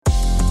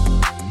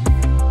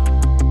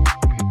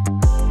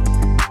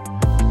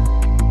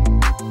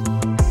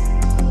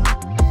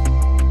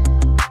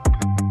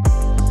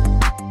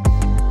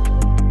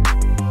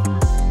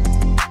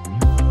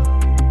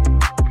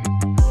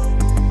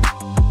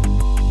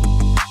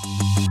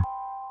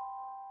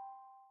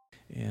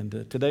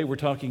And today we're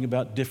talking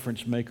about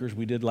difference makers.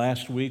 We did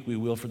last week. We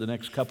will for the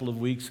next couple of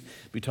weeks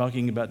be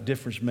talking about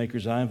difference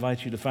makers. I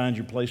invite you to find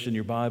your place in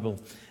your Bible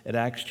at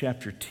Acts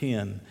chapter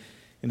 10.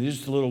 And in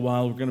just a little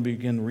while, we're going to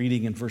begin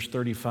reading in verse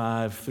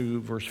 35 through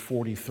verse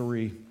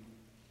 43.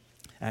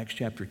 Acts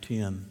chapter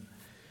 10.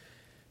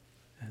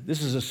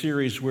 This is a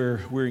series where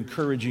we're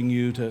encouraging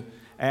you to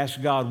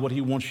ask God what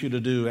He wants you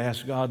to do.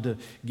 Ask God to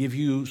give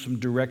you some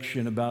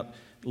direction about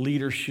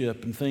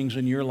leadership and things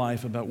in your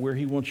life, about where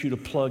He wants you to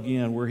plug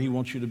in, where He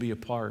wants you to be a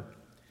part.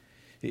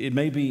 It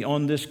may be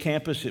on this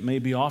campus, it may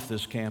be off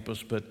this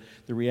campus, but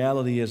the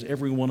reality is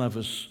every one of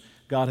us,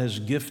 God has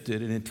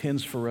gifted and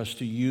intends for us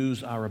to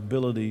use our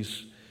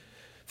abilities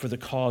for the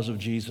cause of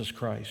Jesus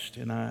Christ.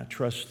 And I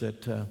trust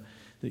that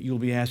you'll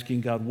be asking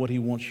God what He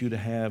wants you to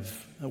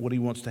have, what He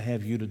wants to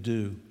have you to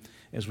do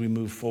as we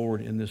move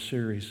forward in this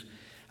series.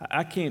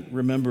 I can't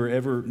remember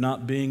ever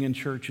not being in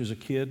church as a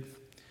kid.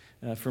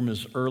 From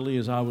as early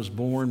as I was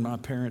born, my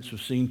parents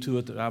have seen to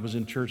it that I was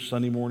in church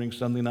Sunday morning,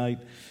 Sunday night.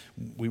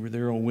 We were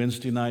there on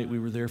Wednesday night. We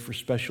were there for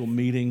special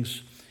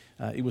meetings.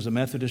 It was a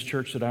Methodist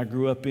church that I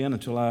grew up in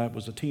until I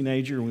was a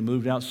teenager, and we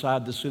moved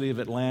outside the city of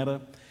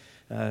Atlanta,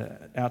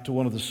 out to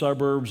one of the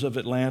suburbs of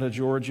Atlanta,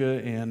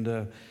 Georgia, and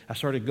I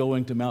started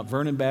going to Mount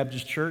Vernon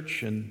Baptist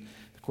Church, and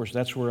of course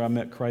that's where I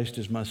met Christ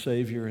as my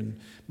Savior, and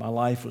my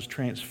life was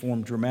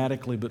transformed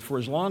dramatically. But for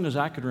as long as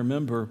I could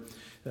remember,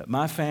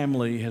 my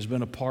family has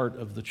been a part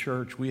of the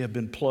church. We have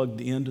been plugged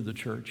into the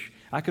church.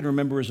 I can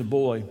remember as a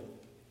boy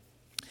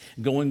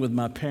going with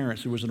my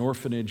parents. There was an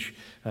orphanage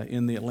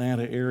in the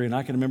Atlanta area, and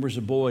I can remember as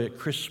a boy at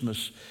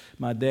Christmas,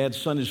 my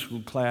dad's Sunday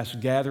school class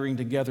gathering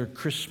together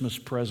Christmas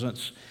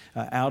presents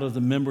out of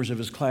the members of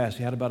his class.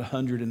 He had about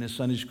 100 in his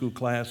Sunday school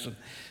class, and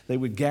they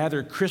would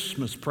gather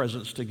Christmas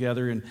presents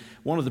together. And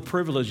one of the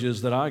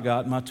privileges that I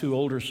got, my two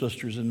older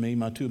sisters and me,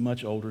 my two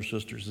much older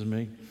sisters than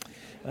me,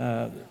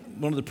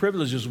 one of the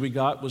privileges we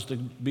got was to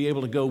be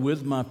able to go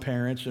with my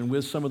parents and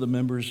with some of the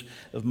members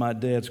of my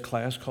dad's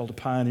class called the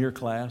Pioneer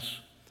class,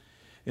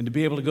 and to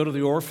be able to go to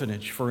the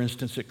orphanage, for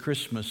instance, at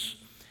Christmas.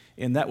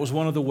 And that was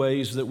one of the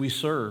ways that we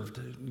served.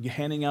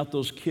 Handing out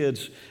those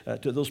kids,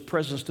 to those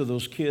presents to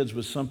those kids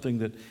was something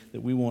that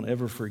we won't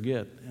ever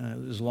forget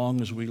as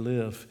long as we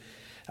live.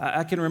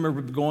 I can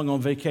remember going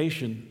on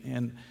vacation,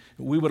 and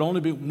we would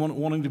only be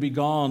wanting to be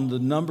gone the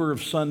number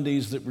of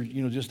Sundays that were,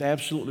 just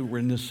absolutely were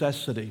a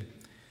necessity.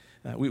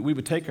 We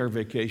would take our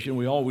vacation.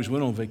 We always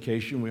went on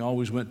vacation. We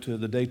always went to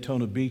the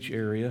Daytona Beach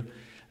area,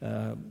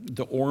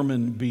 the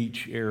Ormond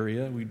Beach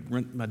area.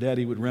 My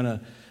daddy would rent a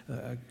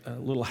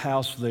little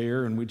house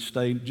there, and we'd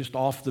stay just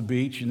off the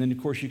beach. And then, of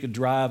course, you could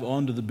drive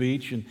onto the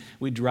beach, and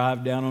we'd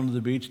drive down onto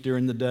the beach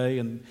during the day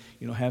and,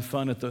 have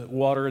fun at the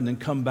water and then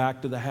come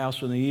back to the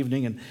house in the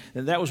evening. And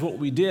that was what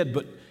we did.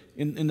 But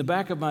in the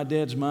back of my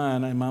dad's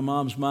mind and my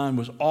mom's mind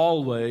was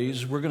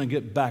always, we're going to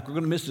get back. We're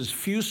going to miss as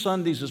few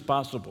Sundays as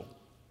possible.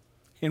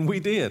 And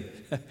we did.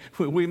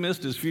 We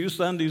missed as few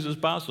Sundays as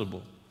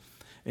possible.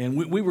 And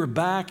we were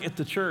back at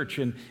the church,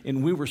 and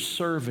we were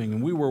serving,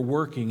 and we were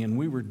working, and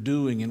we were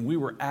doing, and we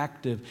were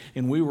active,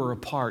 and we were a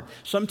part.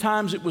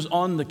 Sometimes it was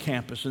on the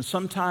campus, and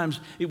sometimes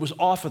it was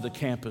off of the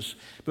campus.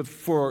 But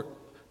for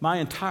my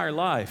entire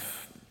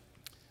life,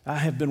 I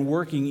have been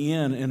working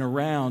in and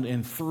around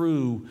and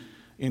through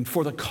and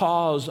for the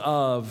cause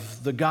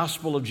of the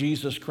gospel of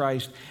Jesus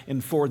Christ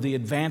and for the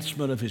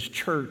advancement of His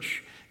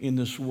church in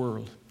this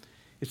world.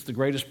 It's the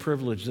greatest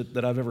privilege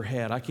that I've ever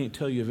had. I can't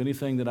tell you of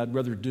anything that I'd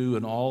rather do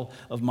in all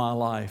of my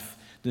life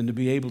than to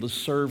be able to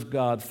serve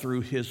God through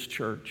His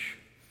church.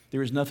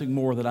 There is nothing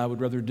more that I would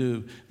rather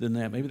do than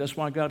that. Maybe that's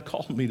why God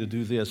called me to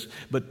do this.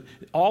 But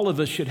all of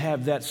us should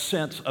have that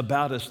sense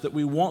about us that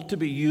we want to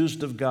be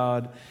used of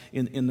God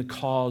in the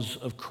cause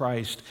of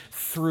Christ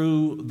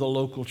through the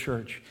local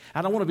church.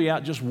 I don't want to be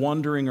out just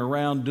wandering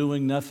around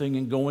doing nothing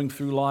and going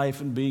through life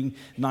and being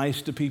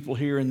nice to people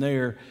here and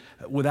there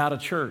without a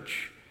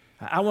church.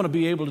 I want to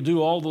be able to do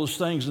all those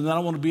things, and then I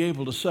want to be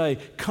able to say,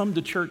 come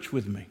to church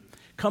with me.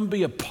 Come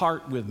be a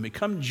part with me.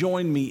 Come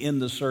join me in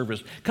the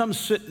service. Come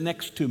sit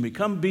next to me.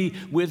 Come be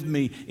with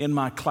me in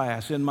my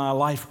class, in my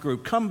life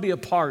group. Come be a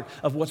part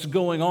of what's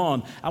going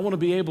on. I want to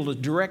be able to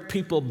direct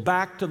people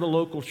back to the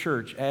local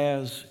church,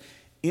 as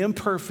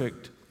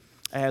imperfect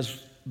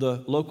as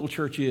the local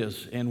church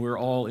is, and we're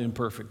all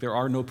imperfect. There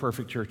are no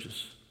perfect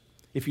churches.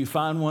 If you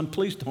find one,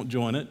 please don't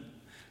join it.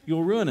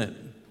 You'll ruin it.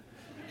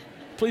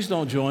 Please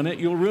don't join it.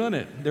 You'll ruin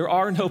it. There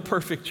are no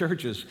perfect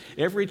churches.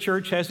 Every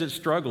church has its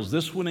struggles,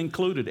 this one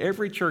included.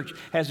 Every church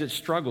has its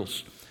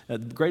struggles. The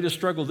greatest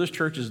struggle of this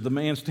church is the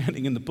man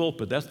standing in the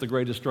pulpit. That's the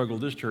greatest struggle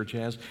this church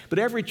has. But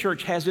every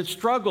church has its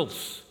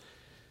struggles.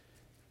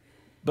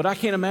 But I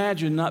can't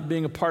imagine not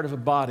being a part of a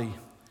body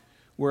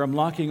where I'm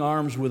locking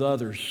arms with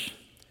others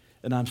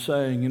and I'm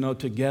saying,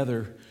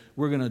 together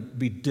we're going to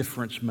be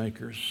difference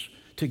makers.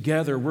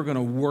 Together, we're going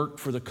to work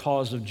for the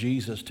cause of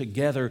Jesus.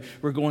 Together,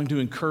 we're going to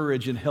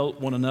encourage and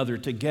help one another.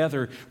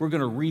 Together, we're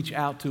going to reach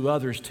out to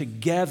others.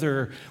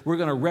 Together, we're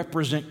going to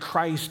represent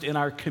Christ in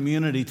our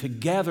community.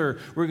 Together,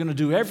 we're going to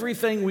do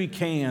everything we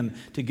can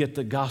to get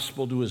the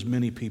gospel to as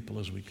many people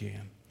as we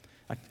can.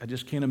 I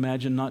just can't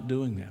imagine not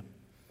doing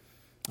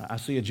that. I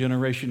see a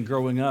generation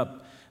growing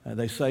up.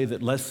 They say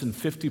that less than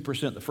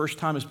 50%, the first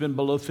time it's been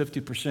below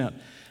 50%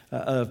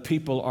 of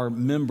people are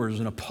members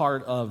and a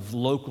part of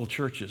local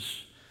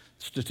churches.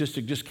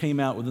 Statistic just came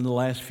out within the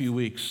last few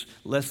weeks.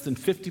 Less than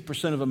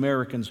 50% of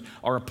Americans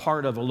are a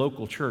part of a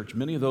local church.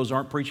 Many of those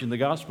aren't preaching the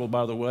gospel,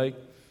 by the way.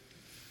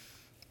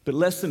 But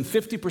less than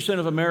 50%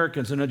 of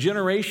Americans, in a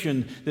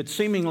generation that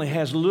seemingly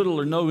has little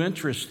or no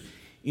interest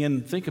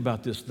in, think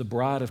about this, the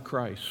bride of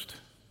Christ.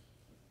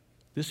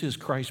 This is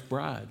Christ's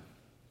bride.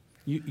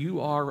 You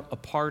are a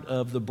part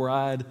of the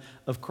bride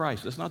of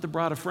Christ. It's not the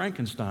bride of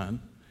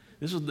Frankenstein.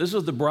 This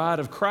is the bride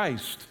of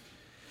Christ.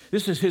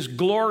 This is his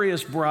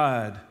glorious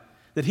bride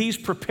that he's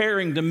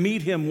preparing to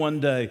meet him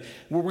one day.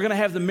 We're going to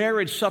have the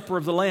marriage supper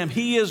of the Lamb.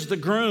 He is the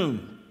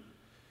groom.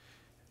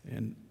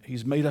 And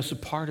he's made us a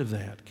part of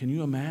that. Can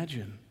you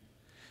imagine?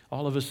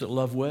 All of us that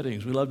love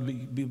weddings, we love to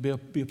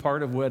be a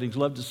part of weddings,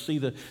 love to see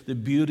the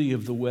beauty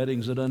of the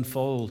weddings that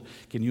unfold.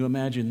 Can you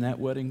imagine that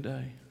wedding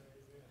day?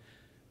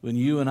 When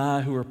you and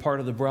I, who are part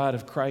of the bride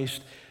of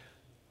Christ,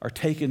 are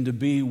taken to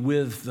be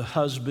with the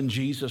husband,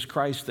 Jesus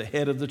Christ, the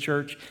head of the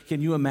church.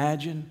 Can you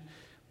imagine?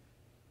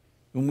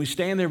 When we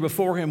stand there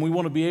before him, we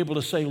want to be able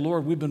to say,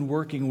 Lord, we've been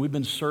working, we've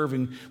been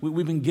serving,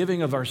 we've been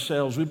giving of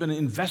ourselves, we've been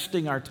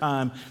investing our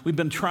time, we've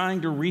been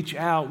trying to reach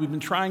out, we've been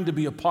trying to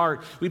be a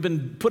part, we've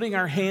been putting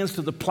our hands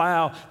to the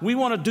plow. We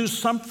want to do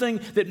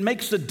something that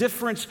makes a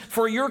difference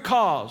for your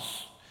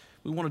cause.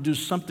 We want to do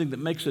something that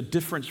makes a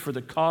difference for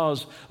the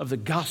cause of the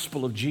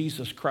gospel of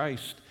Jesus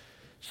Christ.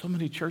 So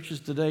many churches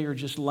today are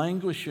just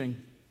languishing.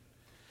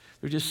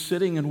 They're just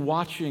sitting and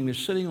watching. They're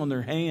sitting on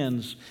their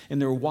hands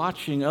and they're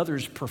watching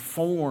others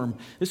perform.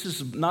 This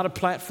is not a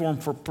platform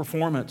for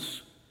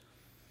performance.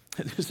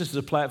 This is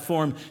a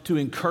platform to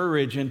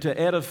encourage and to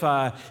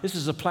edify. This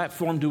is a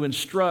platform to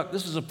instruct.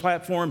 This is a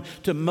platform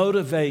to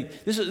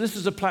motivate. This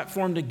is a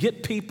platform to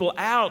get people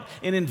out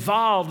and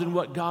involved in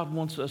what God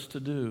wants us to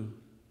do.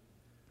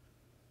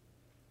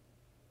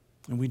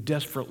 And we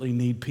desperately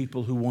need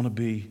people who want to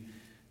be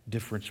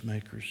difference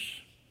makers.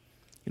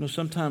 You know,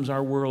 sometimes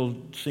our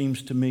world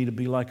seems to me to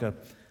be like a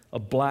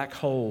black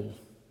hole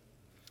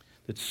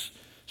that's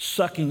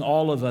sucking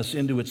all of us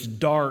into its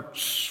dark,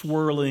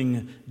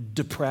 swirling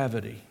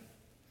depravity.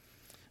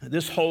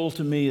 This hole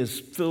to me is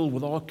filled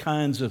with all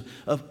kinds of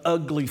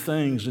ugly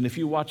things. And if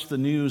you watch the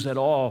news at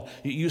all,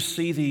 you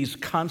see these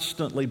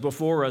constantly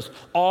before us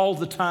all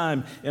the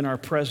time in our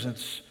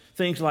presence.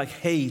 Things like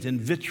hate and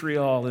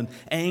vitriol and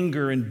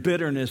anger and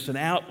bitterness and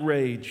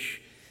outrage.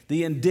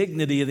 The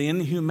indignity and the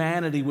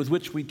inhumanity with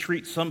which we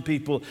treat some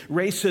people,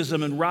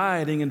 racism and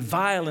rioting and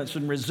violence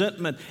and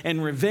resentment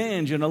and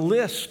revenge, and a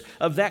list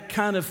of that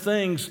kind of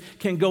things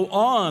can go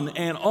on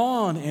and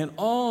on and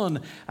on.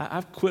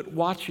 I've quit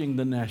watching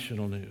the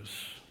national news.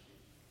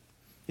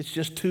 It's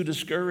just too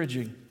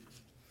discouraging.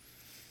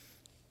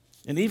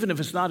 And even if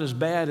it's not as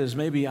bad as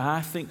maybe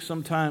I think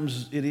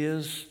sometimes it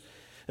is,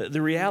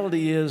 the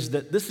reality is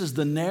that this is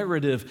the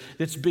narrative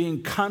that's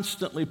being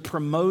constantly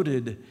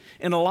promoted.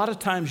 And a lot of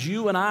times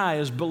you and I,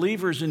 as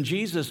believers in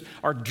Jesus,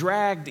 are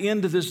dragged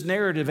into this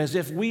narrative as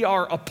if we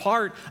are a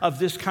part of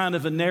this kind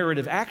of a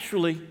narrative.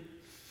 Actually,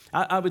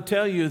 I would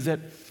tell you that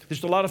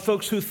there's a lot of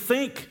folks who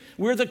think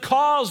we're the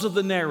cause of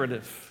the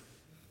narrative.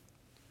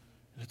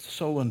 It's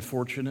so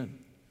unfortunate.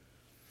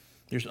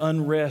 There's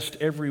unrest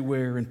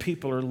everywhere, and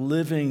people are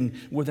living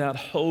without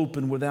hope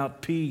and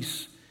without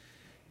peace.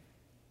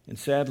 And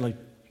sadly,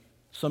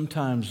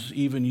 sometimes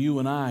even you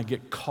and I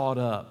get caught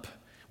up.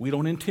 We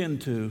don't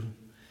intend to,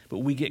 but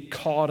we get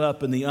caught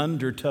up in the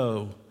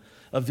undertow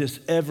of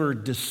this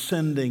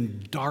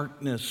ever-descending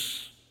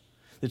darkness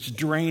that's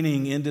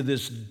draining into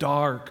this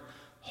dark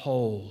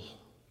hole.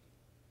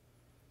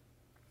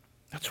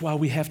 That's why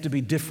we have to be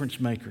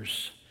difference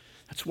makers.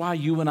 That's why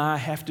you and I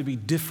have to be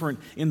different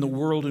in the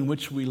world in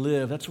which we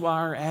live. That's why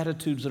our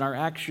attitudes and our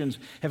actions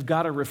have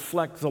got to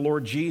reflect the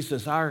Lord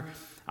Jesus. Our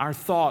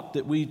thought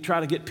that we try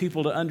to get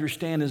people to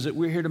understand is that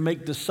we're here to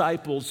make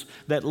disciples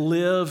that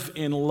live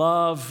in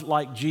love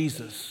like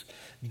Jesus.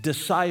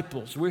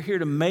 Disciples. We're here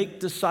to make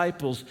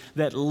disciples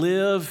that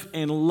live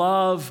and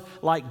love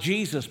like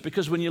Jesus,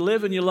 because when you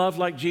live and you love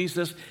like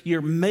Jesus,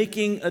 you're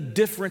making a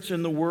difference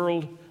in the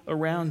world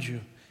around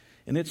you.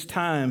 And it's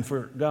time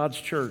for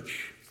God's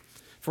church,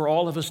 for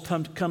all of us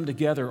to come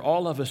together,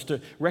 all of us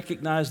to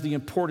recognize the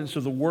importance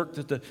of the work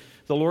that the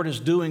Lord is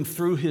doing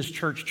through His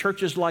church.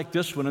 Churches like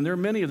this one, and there are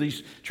many of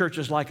these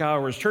churches like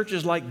ours,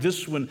 churches like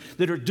this one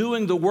that are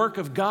doing the work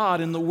of God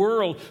in the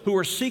world, who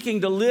are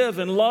seeking to live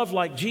and love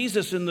like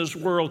Jesus in this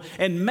world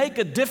and make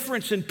a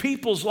difference in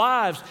people's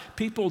lives,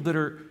 people that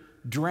are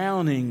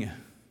drowning,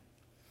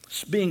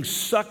 being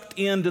sucked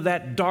into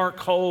that dark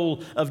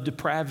hole of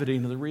depravity.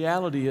 And the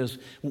reality is,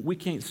 we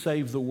can't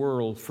save the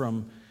world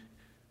from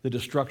the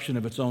destruction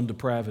of its own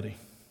depravity.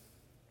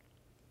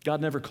 God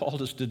never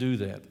called us to do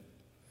that.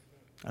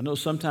 I know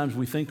sometimes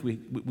we think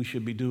we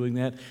should be doing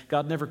that.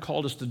 God never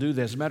called us to do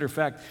that. As a matter of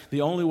fact,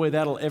 the only way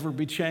that'll ever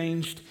be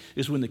changed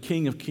is when the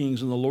King of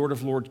Kings and the Lord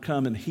of Lords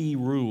come and He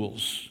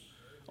rules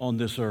on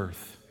this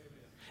earth.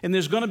 And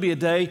there's going to be a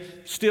day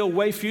still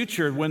way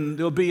future when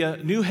there'll be a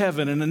new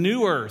heaven and a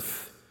new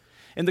earth.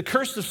 And the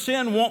curse of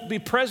sin won't be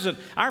present.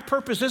 Our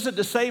purpose isn't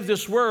to save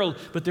this world,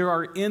 but there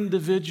are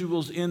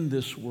individuals in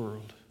this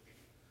world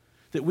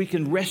that we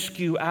can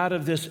rescue out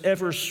of this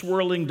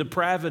ever-swirling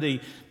depravity,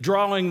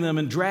 drawing them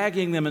and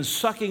dragging them and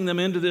sucking them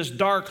into this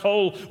dark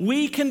hole.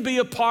 We can be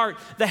a part,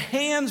 the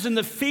hands and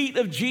the feet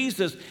of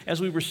Jesus, as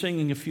we were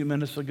singing a few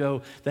minutes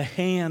ago, the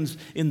hands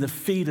in the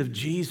feet of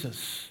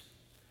Jesus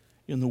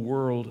in the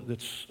world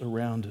that's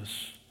around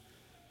us.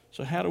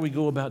 So how do we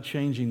go about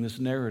changing this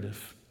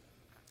narrative?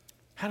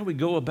 How do we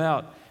go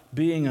about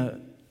being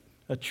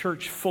a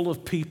church full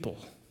of people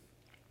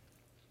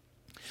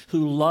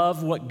who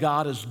love what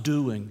God is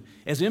doing?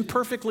 As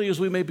imperfectly as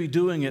we may be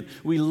doing it,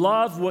 we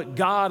love what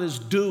God is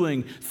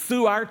doing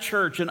through our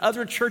church and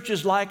other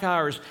churches like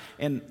ours,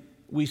 and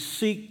we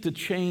seek to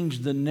change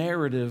the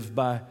narrative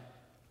by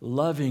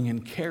loving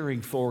and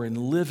caring for and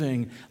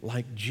living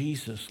like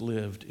Jesus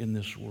lived in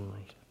this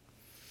world.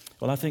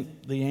 Well, I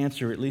think the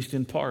answer, at least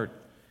in part,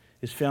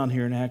 is found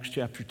here in Acts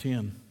chapter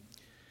 10.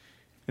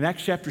 In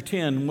Acts chapter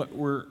 10, what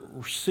we're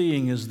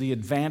seeing is the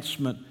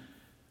advancement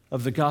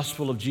of the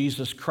gospel of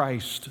Jesus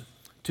Christ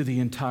to the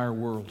entire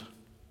world.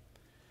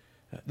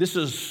 This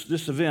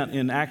event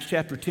in Acts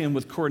chapter 10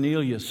 with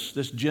Cornelius,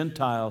 this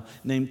Gentile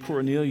named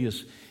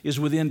Cornelius,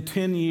 is within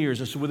 10 years,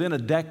 it's within a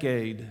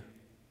decade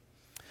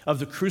of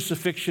the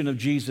crucifixion of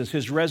Jesus,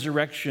 his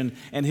resurrection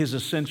and his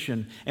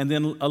ascension, and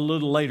then a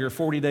little later,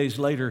 40 days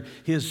later,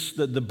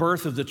 the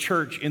birth of the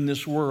church in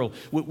this world.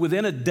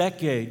 Within a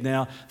decade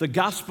now, the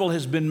gospel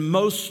has been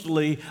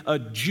mostly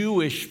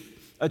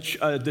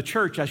the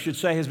church, I should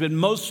say, has been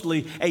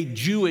mostly a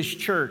Jewish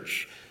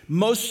church.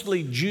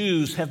 Mostly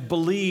Jews have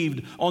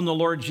believed on the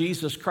Lord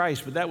Jesus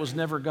Christ, but that was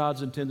never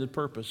God's intended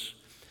purpose.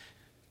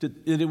 That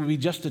it would be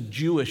just a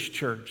Jewish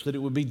church, that it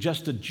would be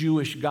just a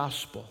Jewish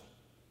gospel.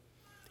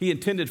 He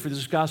intended for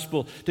this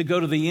gospel to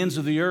go to the ends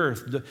of the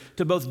earth,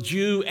 to both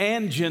Jew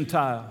and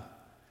Gentile.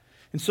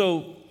 And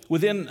so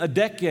within a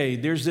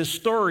decade, there's this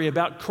story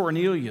about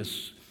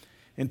Cornelius.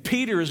 And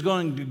Peter is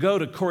going to go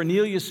to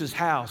Cornelius'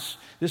 house,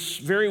 this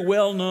very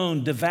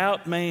well-known,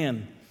 devout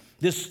man,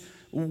 this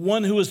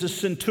one who was a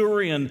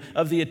centurion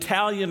of the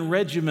Italian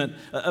regiment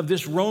of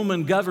this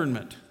Roman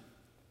government.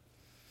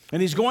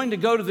 And he's going to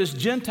go to this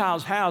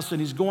Gentile's house and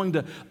he's going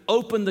to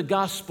open the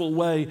gospel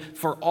way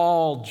for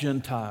all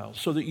Gentiles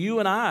so that you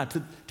and I,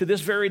 to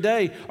this very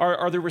day,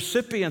 are the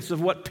recipients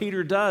of what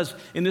Peter does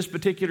in this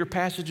particular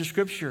passage of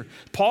Scripture.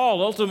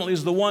 Paul ultimately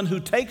is the one who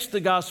takes the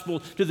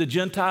gospel to the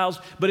Gentiles,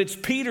 but it's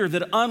Peter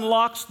that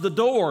unlocks the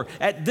door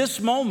at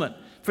this moment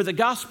for the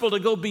gospel to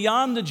go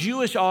beyond the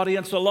Jewish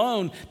audience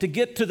alone to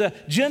get to the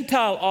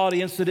Gentile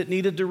audience that it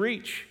needed to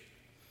reach.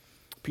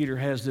 Peter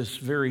has this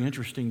very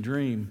interesting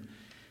dream.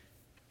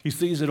 He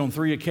sees it on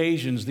 3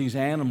 occasions, these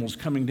animals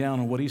coming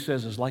down on what he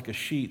says is like a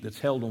sheet that's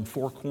held on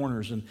 4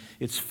 corners. And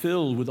it's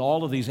filled with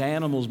all of these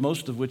animals,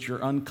 most of which are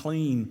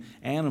unclean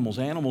animals,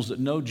 animals that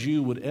no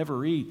Jew would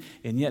ever eat.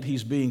 And yet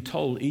he's being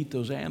told, eat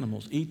those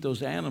animals, eat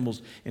those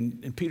animals.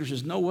 And Peter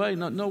says, no way,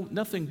 no,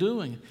 nothing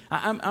doing.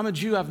 I'm a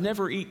Jew, I've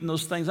never eaten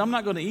those things. I'm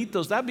not going to eat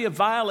those. That'd be a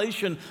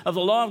violation of the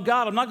law of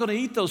God. I'm not going to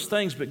eat those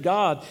things. But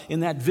God,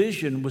 in that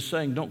vision, was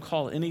saying, don't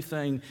call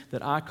anything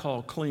that I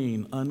call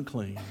clean,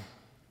 unclean.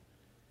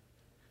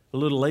 A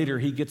little later,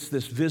 he gets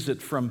this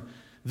visit from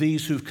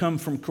these who've come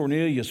from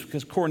Cornelius,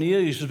 because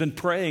Cornelius has been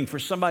praying for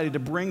somebody to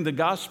bring the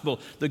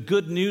gospel, the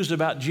good news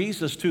about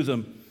Jesus to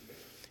them.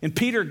 And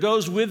Peter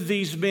goes with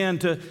these men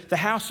to the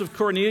house of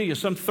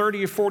Cornelius, some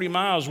 30 or 40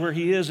 miles where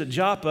he is at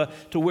Joppa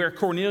to where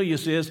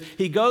Cornelius is.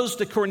 He goes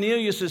to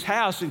Cornelius'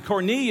 house, and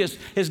Cornelius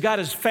has got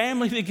his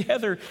family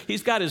together.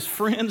 He's got his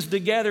friends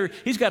together.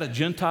 He's got a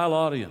Gentile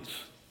audience.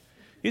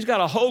 He's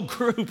got a whole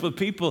group of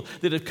people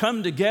that have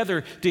come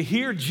together to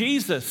hear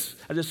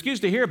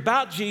to hear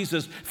about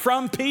Jesus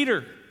from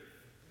Peter.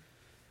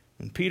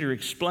 And Peter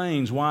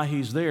explains why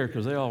he's there,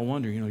 because they all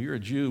wonder, you're a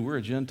Jew, we're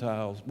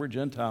Gentiles.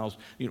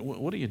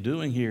 What are you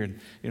doing here?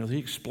 And, he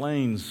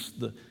explains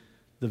the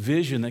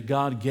vision that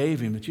God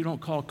gave him, that you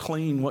don't call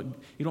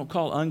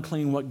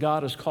unclean what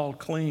God has called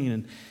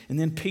clean. And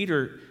then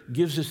Peter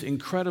gives this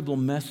incredible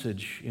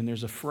message, and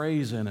there's a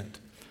phrase in it.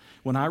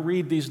 When I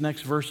read these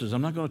next verses,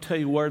 I'm not going to tell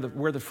you where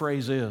the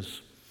phrase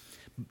is,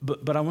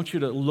 but I want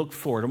you to look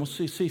for it. I want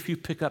to see if you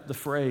pick up the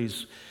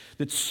phrase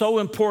that's so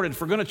important.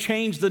 If we're going to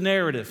change the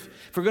narrative,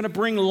 if we're going to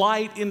bring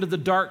light into the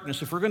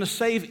darkness, if we're going to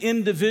save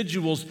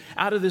individuals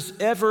out of this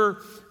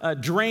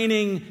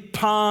ever-draining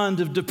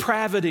pond of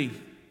depravity,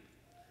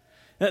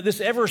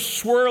 this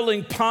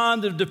ever-swirling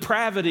pond of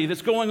depravity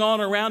that's going on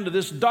around it,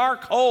 this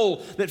dark hole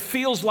that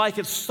feels like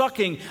it's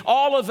sucking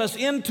all of us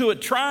into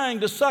it,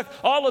 trying to suck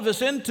all of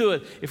us into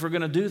it. If we're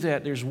going to do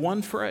that, there's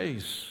one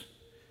phrase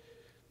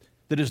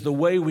that is the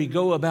way we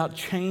go about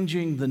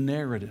changing the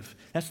narrative.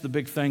 That's the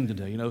big thing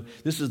today.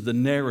 This is the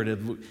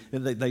narrative.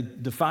 They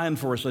define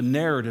for us a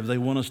narrative they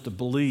want us to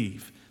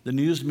believe. The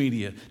news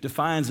media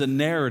defines a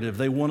narrative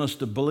they want us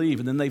to believe,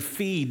 and then they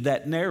feed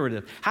that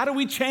narrative. How do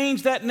we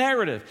change that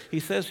narrative?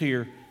 He says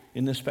here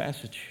in this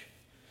passage,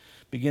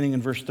 beginning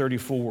in verse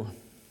 34.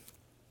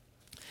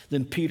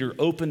 Then Peter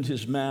opened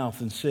his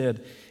mouth and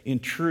said, "In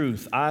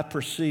truth, I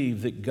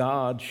perceive that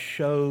God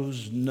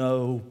shows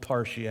no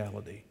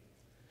partiality,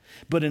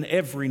 but in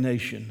every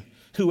nation,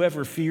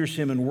 whoever fears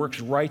him and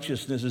works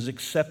righteousness is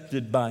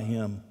accepted by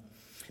him."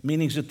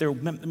 Meaning that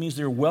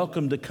they're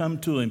welcome to come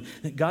to him.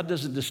 God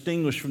doesn't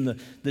distinguish from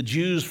the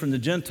Jews from the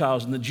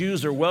Gentiles, and the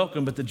Jews are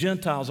welcome, but the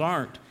Gentiles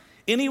aren't.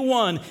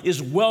 Anyone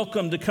is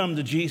welcome to come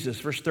to Jesus.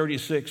 Verse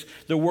 36,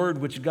 the word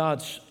which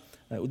God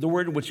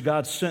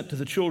sent to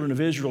the children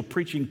of Israel,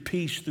 preaching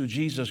peace through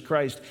Jesus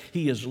Christ.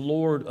 He is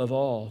Lord of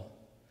all.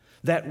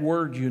 That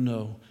word,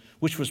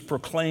 which was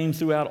proclaimed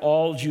throughout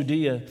all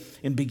Judea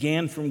and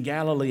began from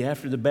Galilee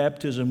after the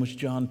baptism which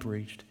John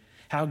preached.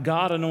 How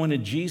God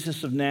anointed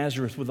Jesus of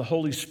Nazareth with the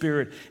Holy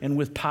Spirit and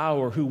with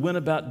power, who went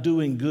about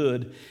doing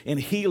good and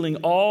healing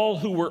all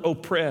who were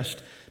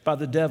oppressed by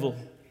the devil,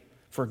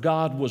 for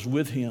God was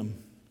with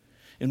him.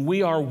 And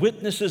we are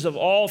witnesses of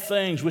all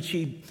things which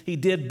he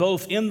did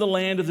both in the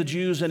land of the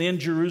Jews and in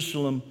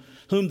Jerusalem,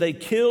 whom they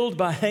killed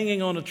by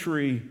hanging on a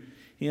tree.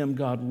 Him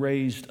God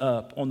raised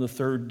up on the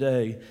third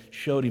day,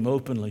 showed him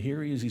openly.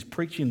 Here he is, he's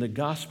preaching the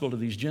gospel to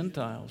these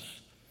Gentiles.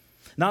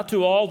 Not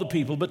to all the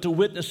people, but to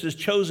witnesses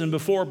chosen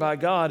before by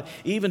God,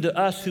 even to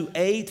us who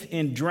ate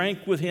and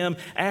drank with him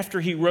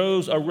after he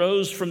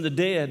arose from the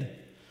dead.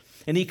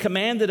 And he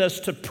commanded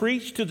us to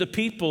preach to the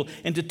people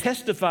and to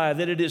testify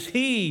that it is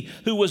he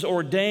who was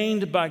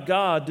ordained by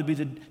God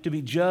to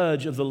be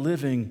judge of the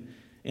living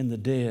and the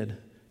dead.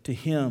 To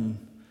him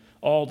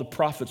all the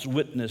prophets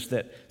witness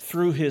that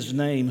through his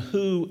name,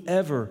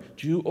 whoever,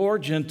 Jew or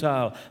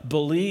Gentile,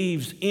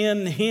 believes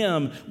in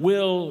him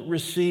will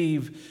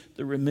receive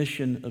the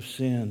remission of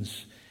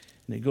sins.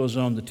 And it goes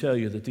on to tell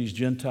you that these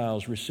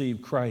Gentiles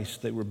received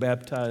Christ. They were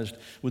baptized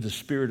with the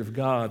Spirit of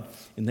God,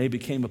 and they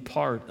became a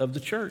part of the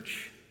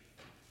church.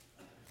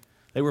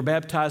 They were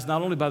baptized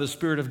not only by the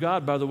Spirit of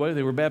God, by the way,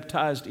 they were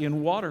baptized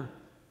in water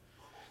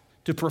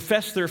to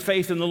profess their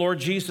faith in the Lord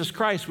Jesus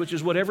Christ, which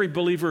is what every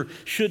believer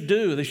should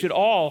do. They should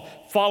all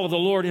follow the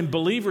Lord in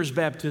believer's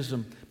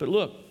baptism. But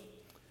look,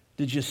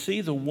 did you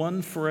see the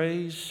one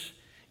phrase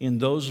in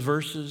those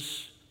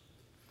verses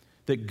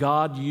that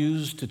God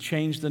used to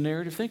change the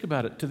narrative? Think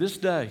about it. To this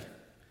day,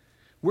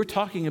 we're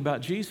talking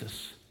about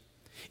Jesus.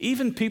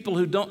 Even people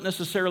who don't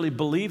necessarily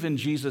believe in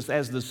Jesus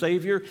as the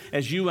Savior,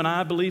 as you and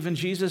I believe in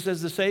Jesus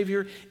as the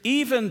Savior,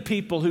 even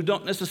people who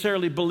don't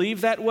necessarily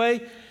believe that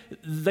way,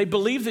 they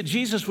believe that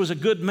Jesus was a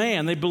good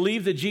man. They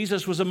believe that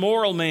Jesus was a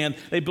moral man.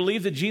 They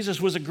believe that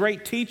Jesus was a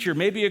great teacher,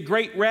 maybe a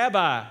great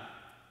rabbi.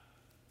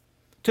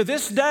 To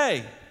this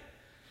day,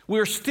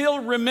 we're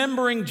still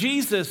remembering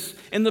Jesus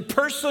in the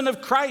person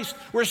of Christ.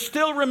 We're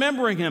still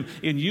remembering him.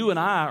 And you and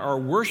I are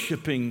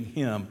worshiping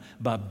him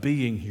by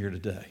being here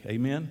today.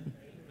 Amen?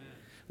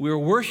 We're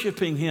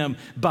worshiping him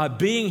by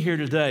being here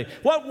today.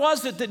 What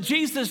was it that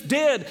Jesus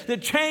did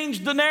that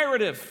changed the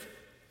narrative?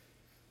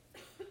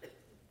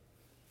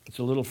 It's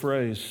a little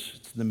phrase.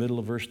 It's in the middle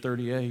of verse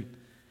 38.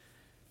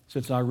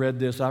 Since I've read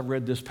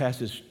this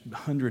passage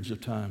hundreds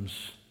of times.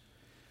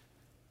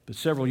 But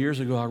several years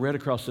ago, I read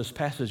across this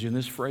passage, and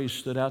this phrase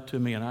stood out to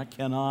me, and I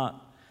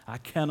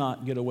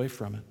cannot get away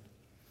from it.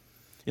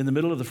 In the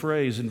middle of the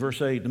phrase, in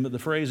verse 8, the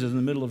phrase is in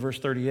the middle of verse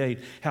 38,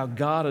 how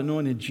God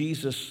anointed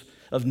Jesus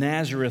of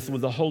Nazareth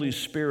with the Holy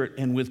Spirit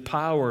and with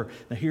power.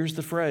 Now here's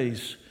the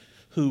phrase,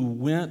 who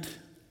went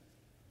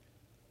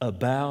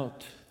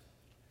about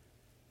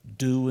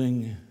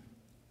doing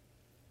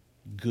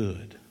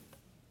good.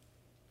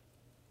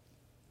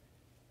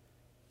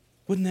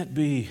 Wouldn't that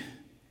be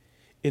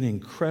an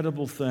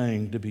incredible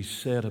thing to be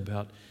said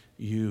about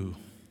you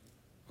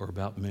or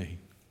about me?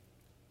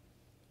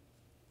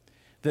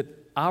 That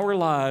our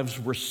lives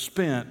were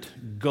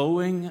spent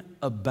going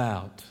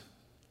about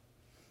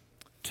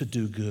to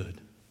do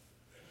good.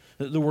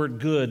 The word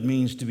good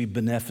means to be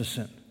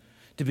beneficent,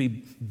 to be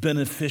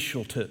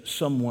beneficial to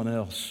someone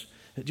else.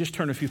 Just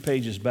turn a few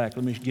pages back.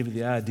 Let me give you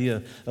the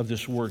idea of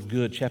this word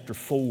good. Chapter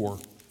 4,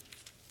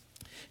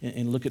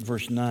 and look at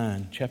verse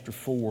 9. Chapter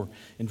 4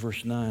 and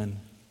verse 9.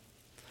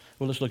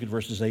 Well, let's look at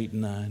verses 8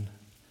 and 9.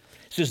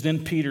 It says,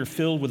 then Peter,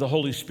 filled with the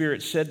Holy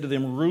Spirit, said to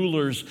them,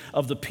 rulers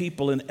of the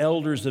people and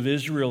elders of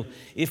Israel,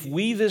 if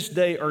we this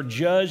day are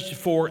judged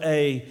for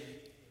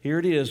here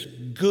it is,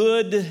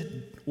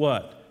 good,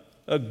 what?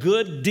 A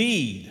good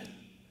deed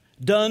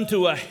done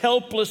to a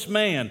helpless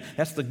man.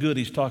 That's the good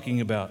he's talking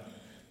about.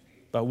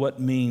 By what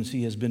means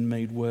he has been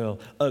made well.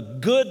 A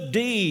good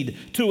deed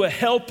to a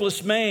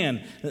helpless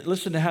man.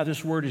 Listen to how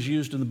this word is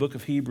used in the book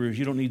of Hebrews.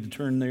 You don't need to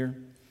turn there.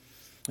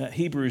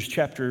 Hebrews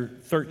chapter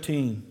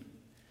 13.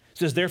 It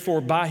says,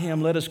 therefore, by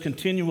him let us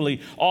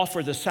continually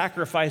offer the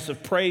sacrifice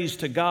of praise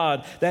to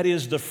God. That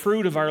is the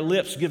fruit of our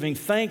lips, giving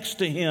thanks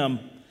to him.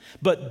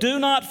 But do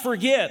not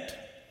forget,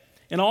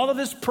 in all of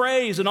this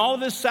praise and all of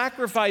this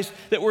sacrifice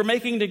that we're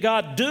making to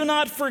God, do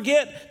not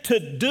forget to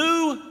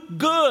do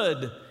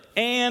good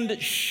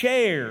and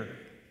share.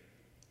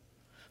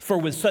 For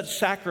with such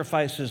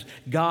sacrifices,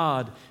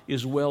 God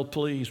is well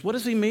pleased. What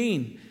does he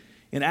mean?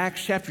 In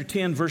Acts chapter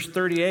 10, verse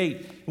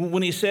 38,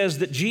 when he says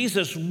that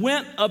Jesus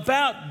went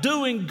about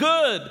doing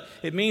good,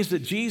 it means that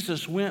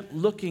Jesus went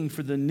looking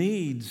for the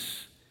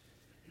needs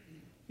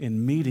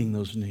and meeting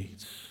those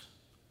needs.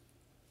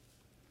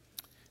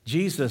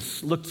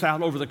 Jesus looks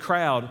out over the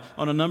crowd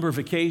on a number of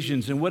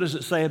occasions, and what does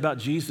it say about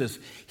Jesus?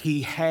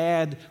 He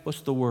had,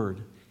 what's the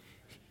word?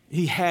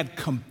 He had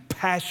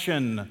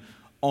compassion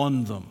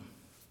on them.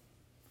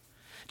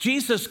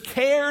 Jesus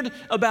cared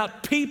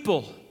about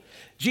people.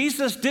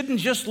 Jesus didn't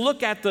just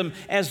look at them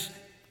as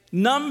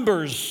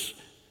numbers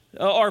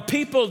or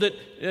people that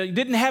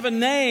didn't have a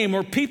name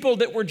or people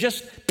that were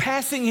just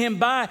passing him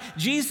by.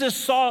 Jesus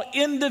saw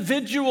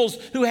individuals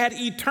who had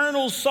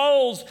eternal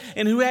souls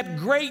and who had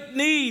great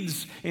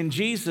needs, and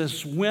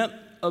Jesus went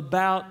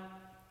about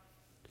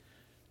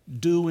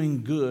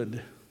doing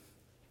good.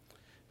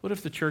 What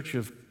if the Church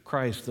of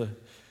Christ, the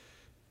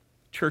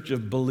church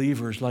of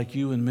believers like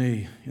you and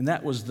me, and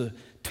that was the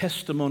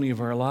testimony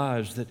of our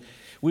lives, that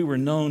we were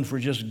known for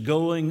just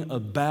going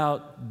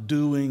about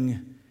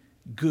doing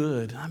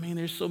good. I mean,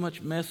 there's so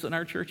much mess in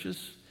our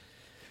churches.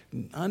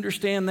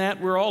 Understand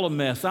that we're all a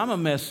mess. I'm a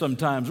mess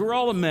sometimes. We're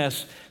all a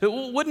mess.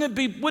 Wouldn't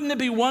it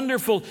be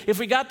wonderful if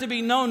we got to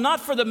be known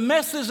not for the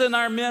messes in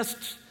our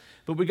midst,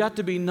 but we got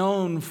to be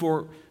known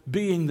for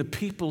being the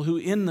people who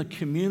in the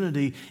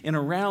community and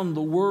around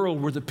the world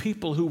were the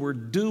people who were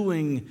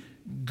doing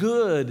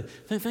good.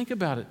 Think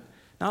about it.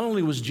 Not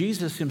only was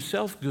Jesus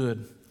himself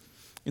good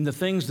in the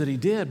things that he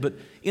did, but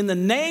in the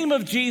name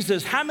of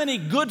Jesus, how many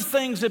good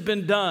things have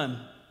been done?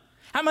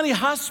 How many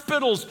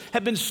hospitals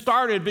have been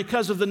started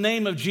because of the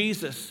name of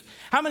Jesus?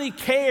 How many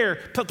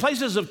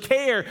places of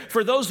care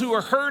for those who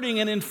are hurting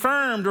and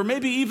infirmed or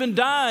maybe even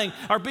dying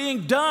are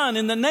being done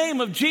in the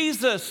name of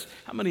Jesus?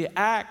 How many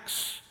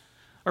acts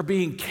are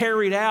being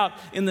carried out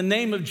in the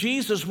name of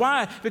Jesus?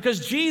 Why?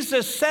 Because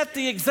Jesus set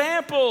the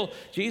example.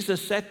 Jesus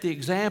set the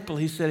example.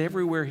 He said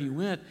everywhere he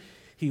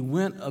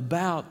went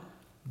about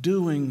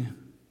doing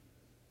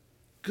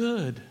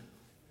good.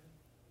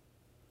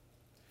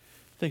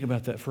 Think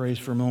about that phrase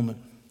for a moment.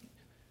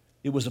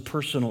 It was a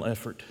personal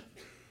effort.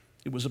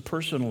 It was a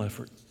personal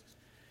effort.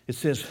 It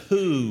says,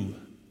 who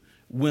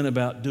went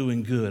about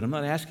doing good? I'm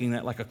not asking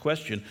that like a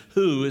question.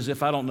 Who, as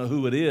if I don't know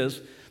who it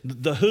is.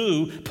 The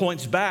who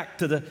points back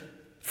to the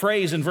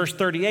phrase in verse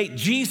 38,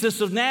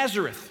 Jesus of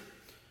Nazareth.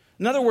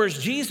 In other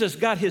words, Jesus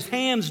got his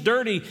hands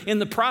dirty in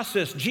the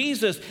process.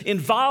 Jesus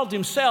involved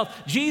himself.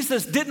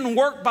 Jesus didn't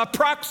work by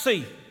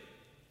proxy.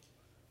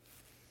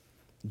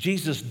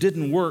 Jesus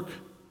didn't work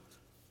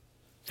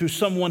through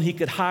someone he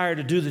could hire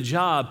to do the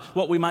job,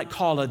 what we might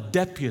call a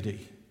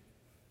deputy.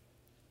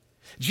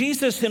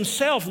 Jesus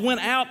himself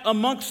went out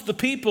amongst the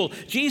people.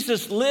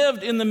 Jesus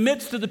lived in the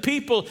midst of the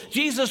people.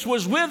 Jesus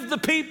was with the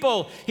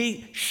people.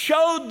 He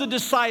showed the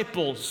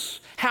disciples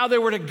how they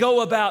were to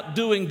go about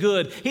doing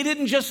good. He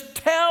didn't just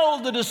tell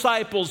the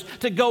disciples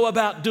to go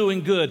about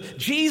doing good.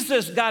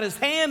 Jesus got his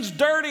hands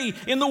dirty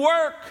in the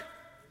work.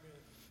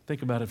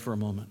 Think about it for a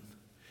moment.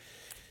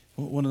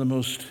 One of the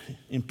most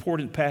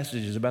important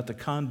passages about the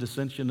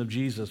condescension of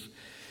Jesus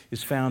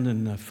is found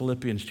in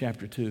Philippians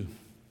chapter 2.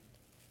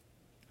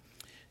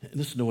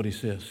 Listen to what he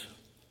says.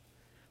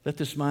 Let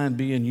this mind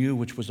be in you,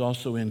 which was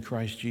also in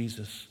Christ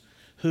Jesus,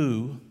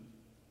 who,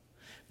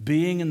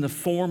 being in the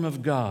form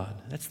of God,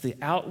 that's the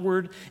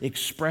outward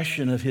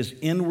expression of his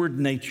inward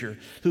nature,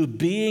 who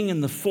being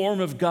in the form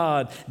of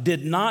God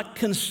did not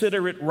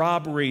consider it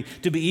robbery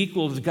to be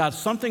equal to God,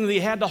 something that he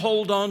had to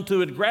hold on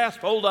to and grasp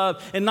hold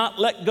of and not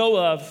let go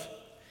of.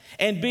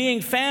 And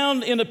being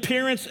found in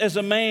appearance as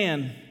a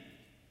man,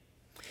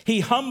 he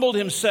humbled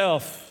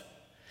himself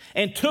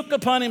and took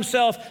upon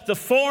himself the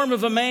form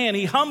of a man.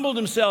 He humbled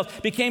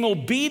himself, became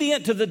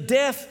obedient to the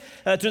death,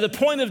 to the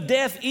point of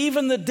death,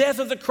 even the death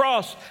of the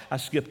cross. I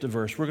skipped a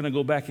verse. We're going to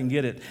go back and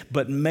get it.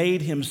 But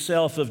made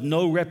himself of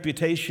no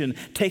reputation,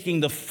 taking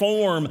the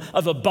form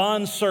of a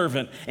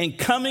bondservant and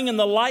coming in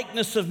the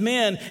likeness of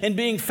men and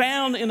being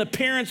found in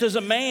appearance as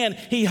a man,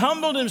 he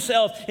humbled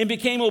himself and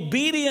became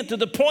obedient to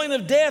the point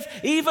of death,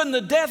 even the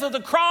death of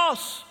the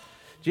cross.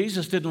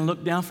 Jesus didn't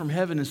look down from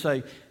heaven and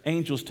say,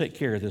 angels, take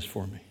care of this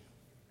for me.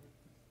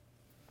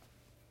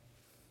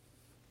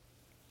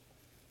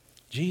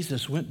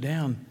 Jesus went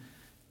down.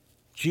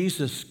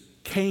 Jesus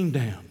came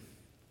down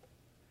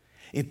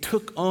and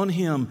took on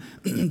him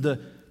the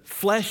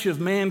flesh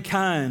of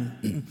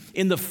mankind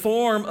in the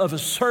form of a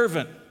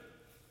servant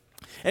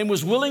and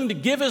was willing to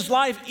give his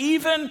life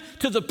even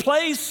to the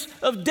place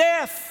of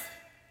death.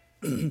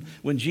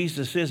 When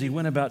Jesus says he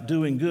went about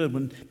doing good,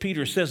 when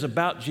Peter says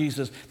about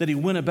Jesus that he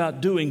went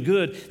about doing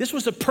good, this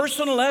was a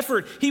personal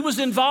effort. He was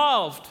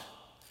involved.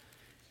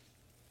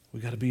 We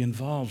got to be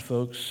involved,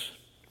 folks.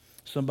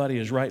 Somebody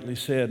has rightly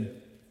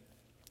said,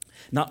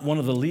 not one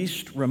of the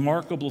least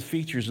remarkable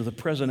features of the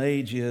present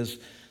age is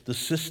the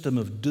system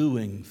of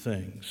doing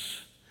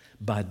things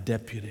by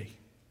deputy.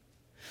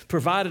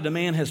 Provided a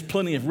man has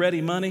plenty of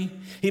ready money,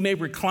 he may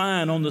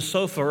recline on the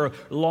sofa or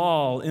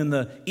loll in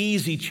the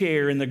easy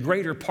chair in the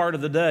greater part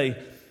of the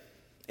day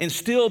and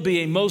still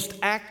be a most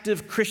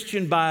active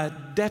Christian by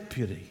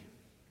deputy.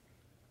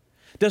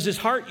 Does his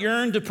heart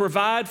yearn to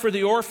provide for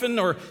the orphan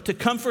or to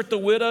comfort the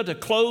widow, to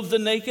clothe the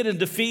naked and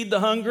to feed the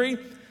hungry?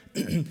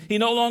 He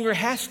no longer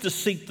has to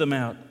seek them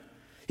out.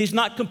 He's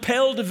not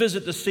compelled to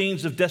visit the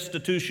scenes of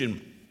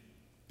destitution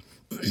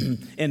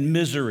and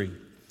misery.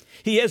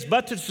 He has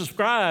but to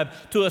subscribe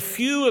to a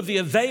few of the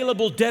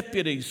available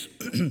deputies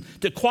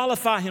to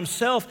qualify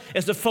himself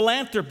as a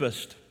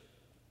philanthropist.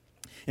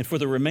 And for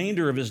the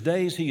remainder of his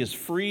days, he is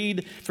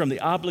freed from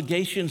the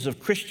obligations of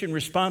Christian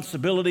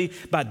responsibility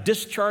by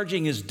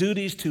discharging his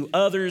duties to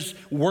others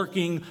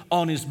working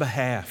on his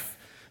behalf.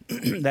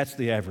 That's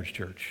the average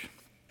church.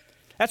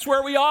 That's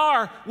where we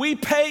are. We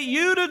pay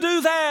you to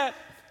do that.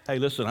 Hey,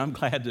 listen, I'm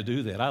glad to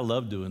do that. I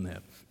love doing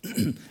that.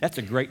 That's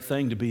a great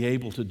thing to be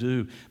able to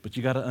do, but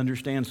you got to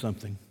understand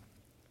something.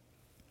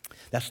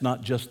 That's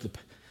not just the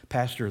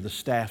pastor or the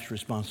staff's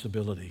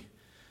responsibility.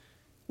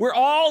 We're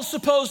all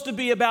supposed to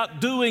be about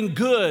doing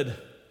good.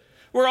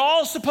 We're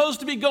all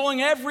supposed to be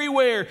going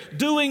everywhere,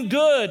 doing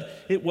good.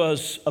 It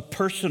was a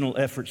personal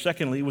effort.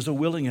 Secondly, it was a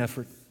willing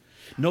effort.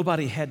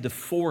 Nobody had to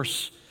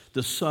force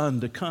the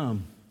son to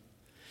come.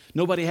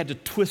 Nobody had to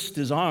twist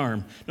his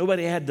arm.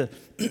 Nobody had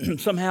to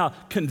somehow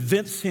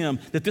convince him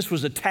that this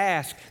was a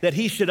task that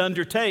he should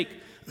undertake.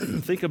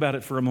 Think about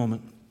it for a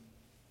moment.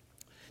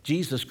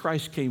 Jesus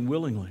Christ came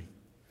willingly.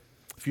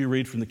 If you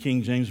read from the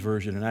King James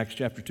Version in Acts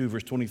chapter 2,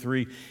 verse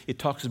 23, it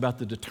talks about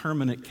the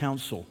determinate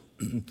counsel.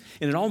 And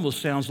it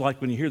almost sounds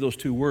like when you hear those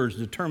two words,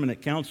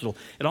 determinate counsel,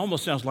 it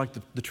almost sounds like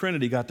the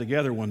Trinity got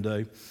together one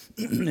day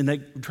and they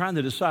were trying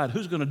to decide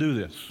who's going to do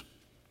this.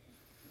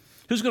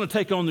 Who's going to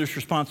take on this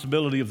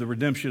responsibility of the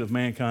redemption of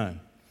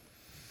mankind?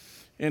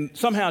 And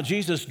somehow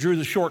Jesus drew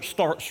the short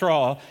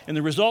straw, and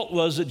the result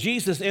was that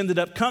Jesus ended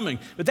up coming.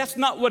 But that's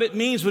not what it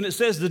means when it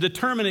says the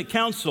determinate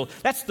counsel.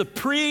 That's the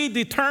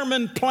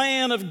predetermined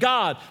plan of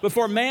God.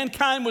 Before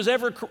mankind was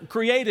ever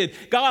created,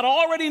 God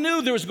already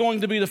knew there was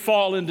going to be the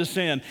fall into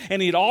sin,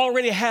 and He'd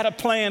already had a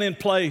plan in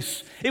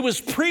place. It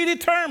was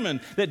predetermined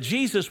that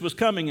Jesus was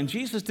coming, and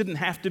Jesus didn't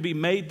have to be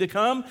made to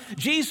come.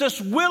 Jesus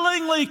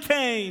willingly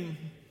came.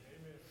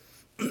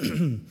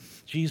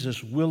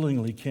 Jesus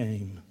willingly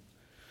came.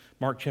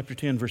 Mark chapter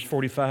 10, verse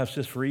 45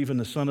 says, "For even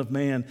the Son of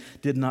Man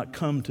did not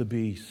come to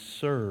be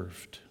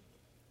served,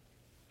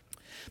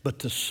 but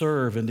to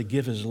serve and to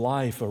give His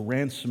life a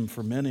ransom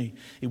for many."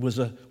 It was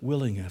a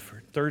willing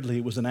effort. Thirdly,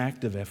 it was an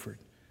active effort.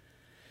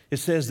 It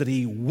says that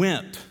He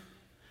went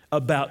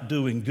about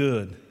doing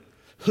good.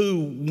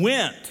 Who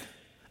went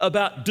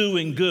about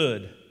doing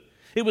good.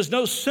 It was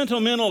no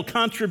sentimental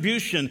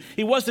contribution.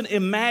 He wasn't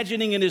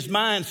imagining in his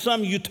mind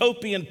some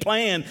utopian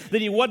plan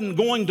that he wasn't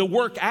going to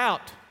work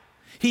out.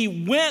 He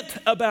went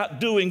about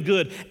doing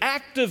good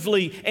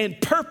actively and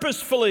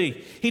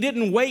purposefully. He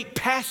didn't wait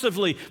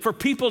passively for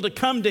people to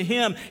come to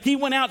him. He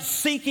went out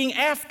seeking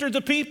after the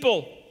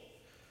people.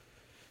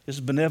 His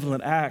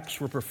benevolent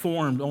acts were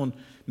performed on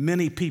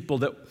many people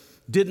that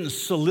didn't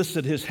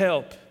solicit his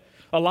help.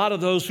 A lot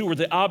of those who were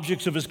the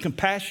objects of his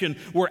compassion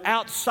were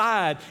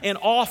outside and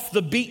off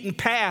the beaten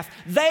path.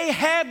 They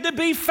had to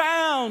be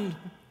found.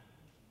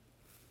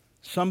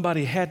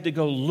 Somebody had to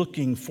go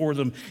looking for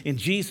them. And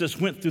Jesus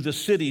went through the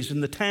cities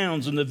and the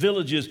towns and the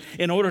villages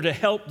in order to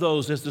help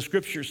those, as the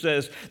scripture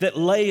says, that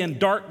lay in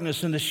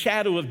darkness and the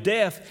shadow of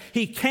death.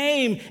 He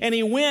came and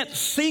he went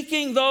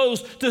seeking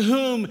those to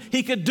whom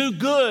he could do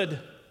good.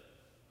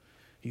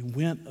 He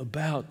went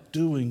about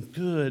doing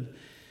good.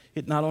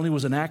 It not only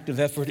was an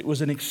active effort, it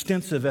was an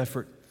extensive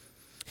effort.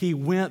 He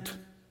went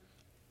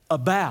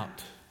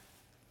about.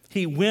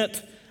 He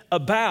went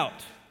about.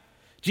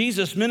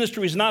 Jesus'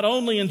 ministry was not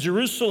only in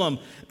Jerusalem,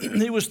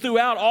 it was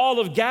throughout all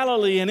of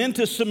Galilee and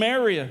into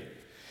Samaria.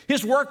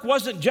 His work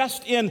wasn't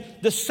just in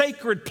the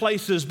sacred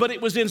places, but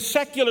it was in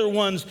secular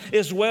ones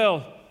as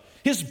well.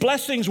 His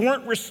blessings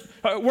weren't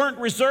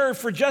reserved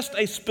for just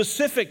a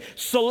specific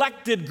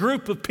selected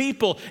group of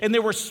people, and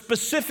there were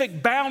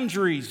specific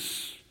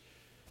boundaries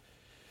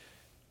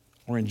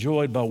or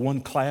enjoyed by one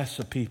class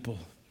of people.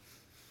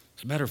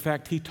 As a matter of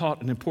fact, he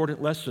taught an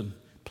important lesson.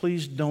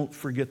 Please don't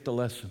forget the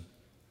lesson.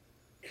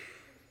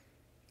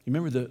 You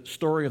remember the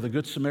story of the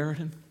Good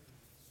Samaritan?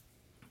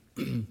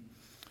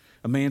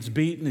 A man's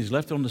beaten, he's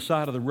left on the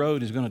side of the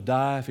road, he's going to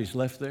die if he's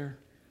left there.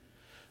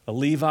 A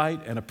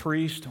Levite and a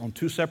priest on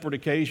two separate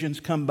occasions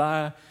come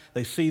by,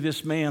 they see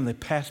this man, they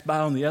pass by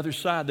on the other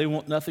side, they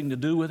want nothing to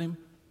do with him.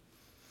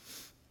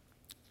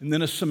 And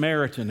then a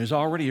Samaritan. There's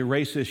already a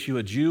race issue.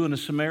 A Jew and a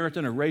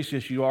Samaritan, a race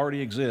issue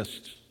already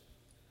exists.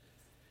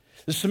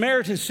 The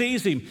Samaritan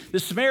sees him. The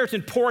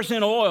Samaritan pours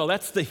in oil.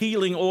 That's the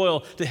healing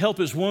oil to help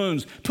his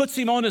wounds. Puts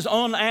him on his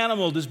own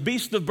animal, this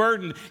beast of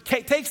burden.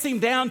 Takes him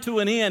down to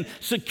an inn.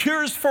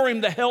 Secures for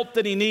him the help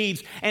that he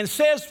needs. And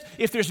says,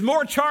 if there's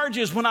more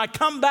charges, when I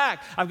come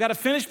back, I've got to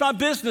finish my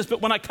business,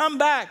 but when I come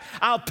back,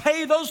 I'll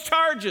pay those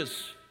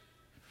charges.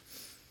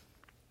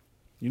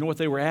 You know what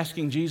they were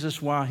asking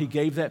Jesus while he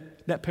gave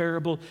that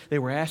parable? They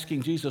were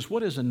asking Jesus,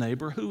 what is a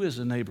neighbor? Who is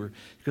a neighbor?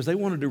 Because they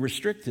wanted to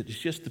restrict it. It's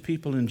just the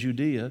people in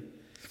Judea.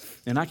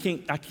 And I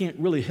can't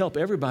really help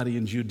everybody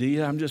in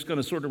Judea. I'm just going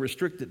to sort of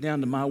restrict it down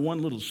to my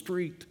one little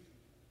street.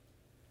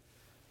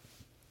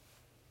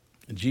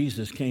 And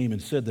Jesus came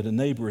and said that a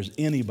neighbor is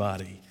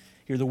anybody.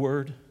 Hear the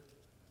word?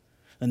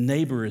 A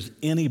neighbor is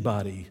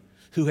anybody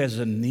who has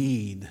a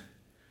need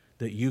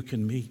that you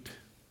can meet.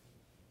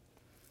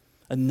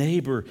 A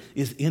neighbor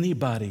is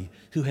anybody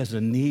who has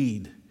a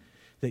need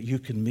that you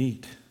can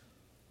meet.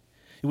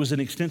 It was an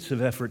extensive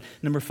effort.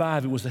 Number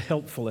 5, it was a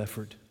helpful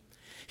effort.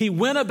 He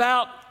went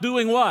about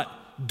doing what?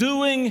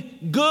 Doing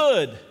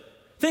good.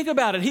 Think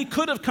about it. He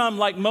could have come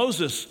like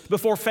Moses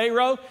before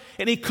Pharaoh,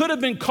 and he could have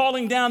been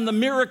calling down the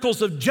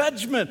miracles of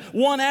judgment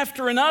one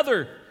after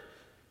another.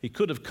 He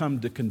could have come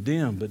to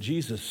condemn, but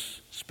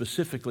Jesus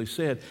specifically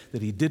said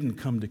that he didn't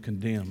come to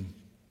condemn.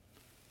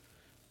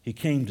 He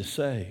came to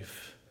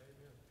save.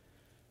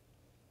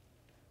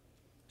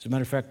 As a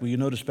matter of fact, will you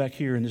notice back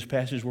here in this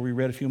passage where we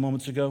read a few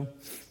moments ago?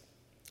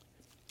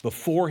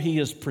 Before he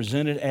is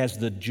presented as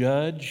the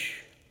judge,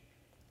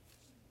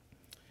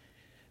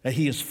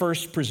 he is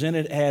first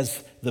presented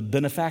as the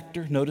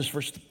benefactor. Notice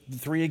verse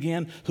 3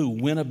 again, who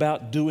went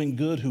about doing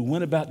good, who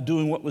went about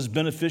doing what was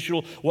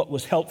beneficial, what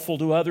was helpful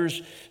to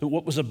others,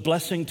 what was a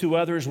blessing to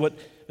others, what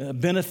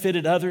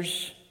benefited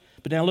others.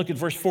 But now look at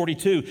verse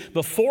 42.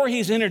 Before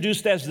he's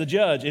introduced as the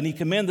judge, and he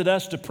commended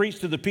us to preach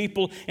to the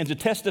people and to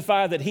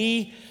testify that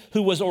he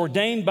who was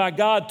ordained by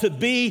God to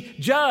be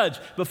judge.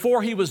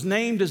 Before he was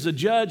named as the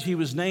judge, he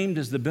was named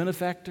as the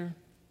benefactor.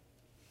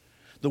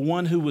 The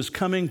one who was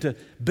coming to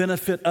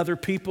benefit other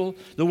people,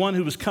 the one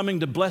who was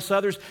coming to bless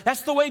others.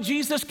 That's the way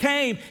Jesus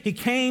came. He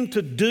came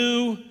to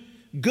do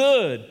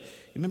good. You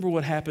remember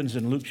what happens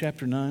in Luke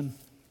chapter 9?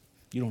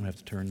 You don't have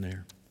to turn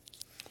there.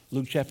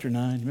 Luke chapter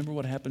 9, remember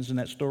what happens in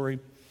that story?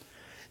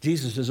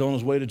 Jesus is on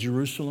his way to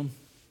Jerusalem.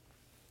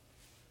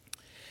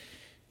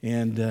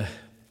 And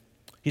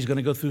he's going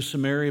to go through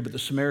Samaria, but the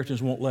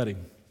Samaritans won't let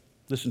him.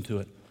 Listen to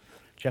it.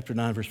 Chapter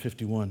 9, verse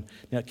 51.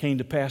 Now it came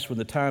to pass when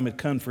the time had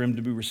come for him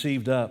to be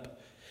received up,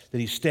 that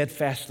he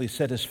steadfastly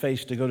set his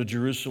face to go to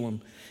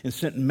Jerusalem and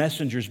sent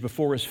messengers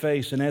before his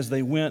face. And as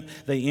they went,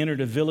 they entered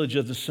a village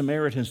of the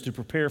Samaritans to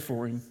prepare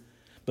for him.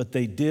 But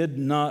they did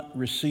not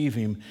receive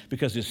him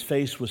because his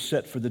face was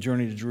set for the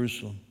journey to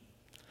Jerusalem.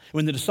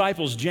 When the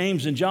disciples,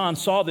 James and John,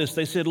 saw this,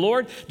 they said,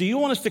 Lord, do you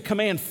want us to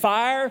command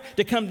fire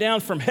to come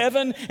down from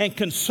heaven and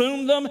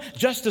consume them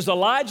just as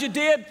Elijah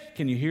did?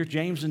 Can you hear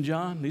James and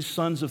John, these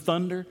sons of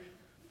thunder?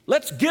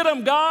 Let's get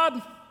them, God.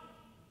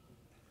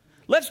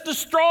 Let's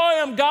destroy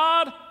them,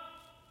 God.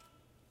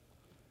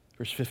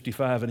 Verse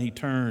 55, and he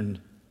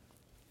turned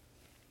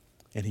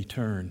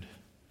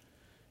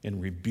and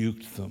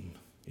rebuked them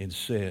and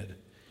said,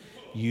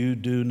 you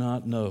do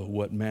not know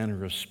what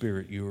manner of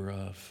spirit you are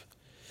of.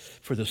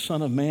 For the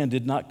Son of Man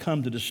did not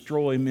come to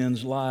destroy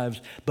men's lives,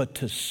 but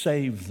to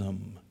save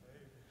them.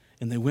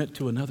 And they went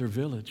to another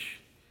village.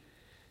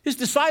 His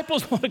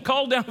disciples want to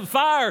call down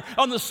fire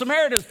on the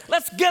Samaritans.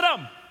 Let's get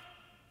them.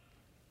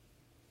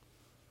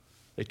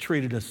 They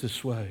treated us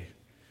this way.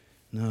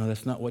 No,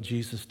 that's not what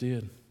Jesus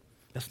did.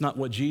 That's not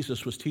what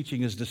Jesus was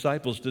teaching his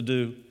disciples to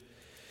do.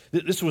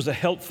 This was a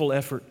helpful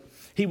effort.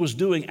 He was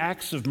doing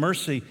acts of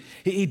mercy.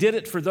 He did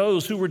it for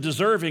those who were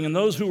deserving and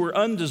those who were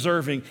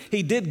undeserving.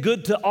 He did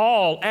good to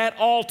all, at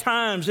all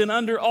times, and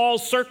under all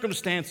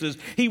circumstances.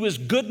 He was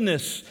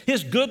goodness.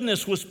 His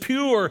goodness was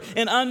pure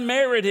and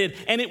unmerited,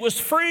 and it was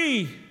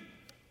free.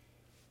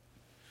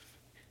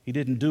 He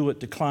didn't do it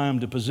to climb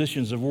to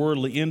positions of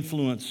worldly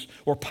influence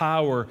or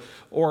power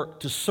or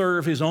to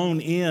serve his own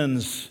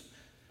ends,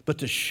 but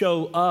to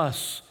show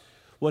us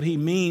what he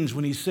means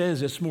when he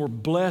says it's more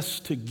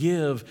blessed to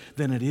give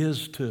than it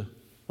is to,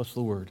 what's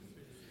the word?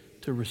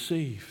 To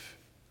receive.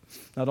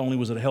 Not only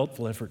was it a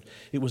helpful effort,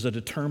 it was a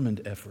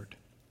determined effort.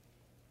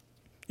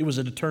 It was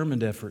a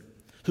determined effort.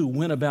 Who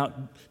went about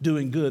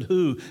doing good?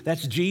 Who?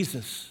 That's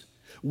Jesus.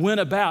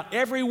 Went about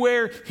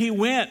everywhere he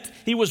went.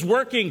 He was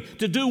working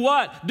to do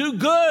what? Do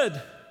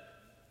good.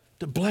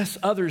 To bless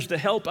others, to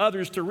help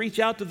others, to reach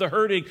out to the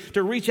hurting,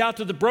 to reach out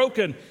to the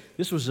broken.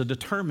 This was a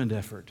determined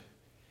effort.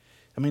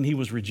 I mean, he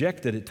was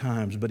rejected at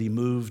times, but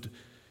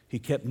he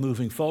kept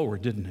moving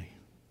forward, didn't he?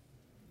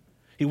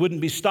 He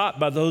wouldn't be stopped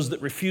by those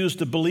that refused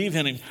to believe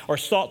in him or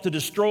sought to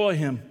destroy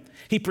him.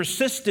 He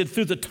persisted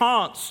through the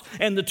taunts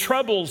and the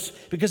troubles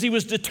because he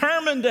was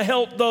determined to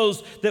help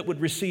those that would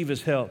receive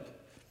his help.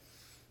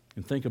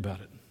 And think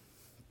about it.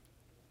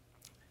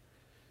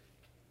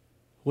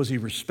 Was he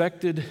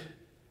respected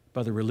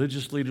by the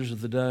religious leaders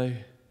of the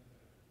day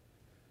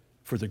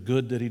for the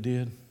good that he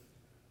did?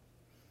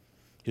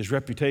 His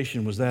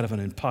reputation was that of an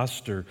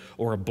imposter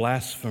or a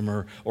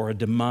blasphemer or a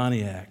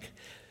demoniac,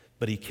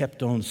 but he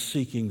kept on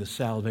seeking the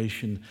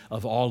salvation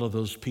of all of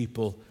those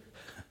people,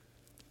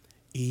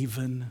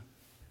 even,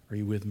 are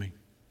you with me?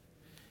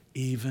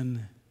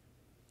 Even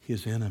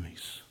his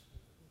enemies.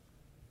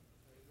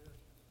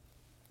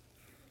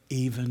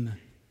 Even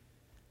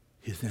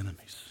his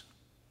enemies.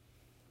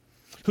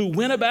 Who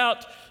went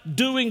about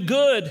doing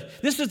good.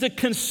 This is the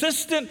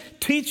consistent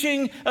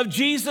teaching of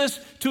Jesus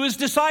to his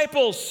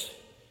disciples.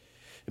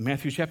 In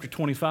Matthew chapter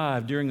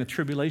 25, during the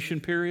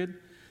tribulation period,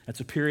 that's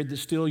a period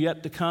that's still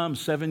yet to come,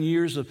 7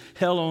 years of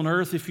hell on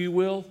earth, if you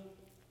will,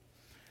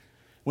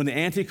 when the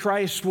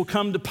Antichrist will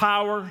come to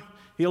power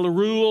He'll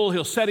rule.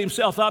 He'll set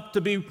himself up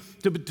to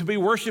be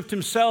worshiped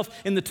himself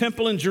in the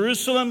temple in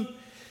Jerusalem.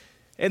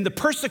 And the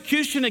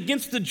persecution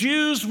against the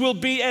Jews will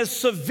be as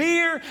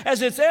severe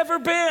as it's ever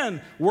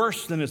been,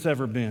 worse than it's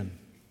ever been.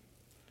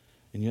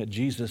 And yet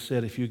Jesus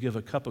said, if you give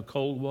a cup of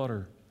cold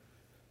water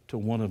to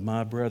one of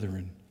my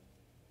brethren,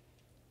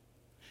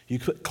 you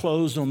put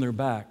clothes on their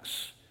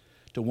backs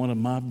to one of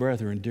my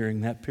brethren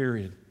during that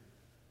period,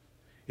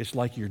 it's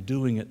like you're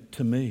doing it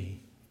to me.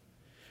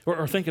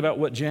 Or think about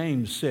what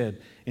James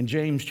said in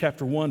James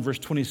chapter 1, verse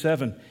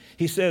 27.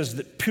 He says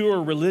that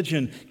pure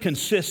religion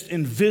consists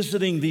in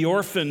visiting the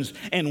orphans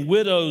and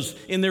widows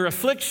in their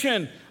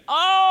affliction.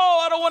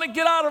 Oh, I don't want to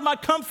get out of my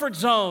comfort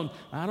zone.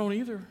 I don't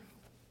either.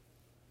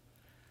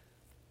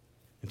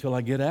 Until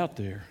I get out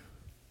there.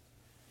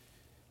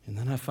 And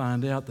then I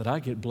find out that I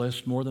get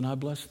blessed more than I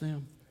bless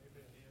them.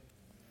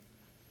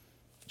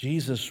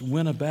 Jesus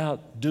went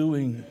about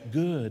doing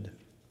good.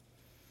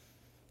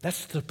 That's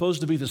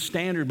supposed to be the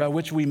standard by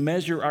which we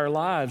measure our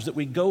lives, that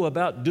we go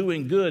about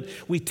doing good.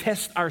 We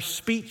test our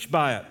speech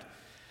by it.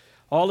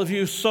 All of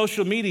you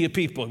social media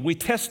people, we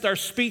test our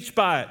speech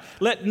by it.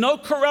 Let no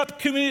corrupt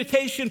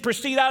communication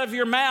proceed out of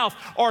your mouth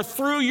or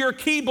through your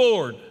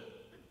keyboard.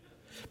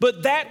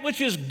 But that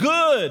which is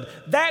good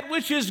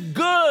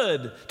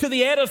to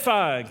the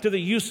edifying, to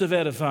the use of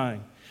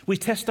edifying. We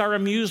test our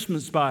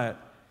amusements by it.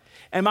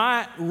 Am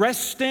I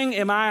resting?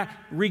 Am I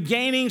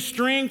regaining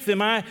strength? Am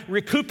I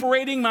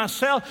recuperating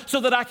myself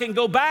so that I can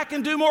go back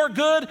and do more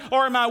good?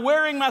 Or am I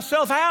wearing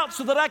myself out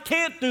so that I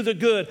can't do the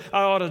good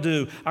I ought to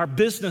do? Our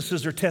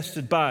businesses are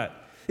tested by it.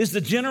 Is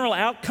the general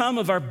outcome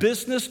of our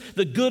business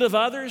the good of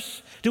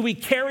others? Do we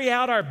carry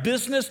out our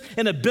business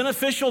in a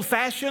beneficial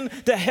fashion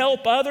to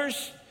help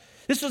others?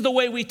 This is the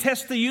way we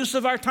test the use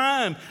of our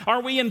time.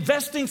 Are we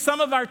investing some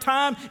of our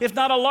time, if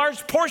not a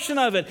large portion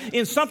of it,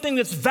 in something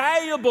that's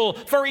valuable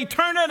for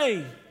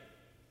eternity?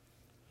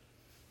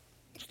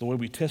 It's the way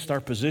we test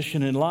our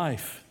position in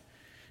life.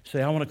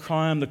 Say, I want to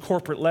climb the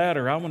corporate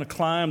ladder. I want to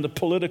climb the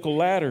political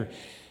ladder.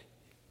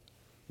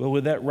 Well,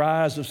 with that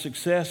rise of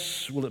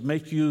success, will it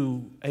make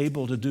you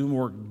able to do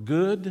more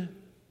good?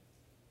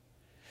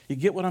 You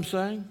get what I'm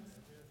saying?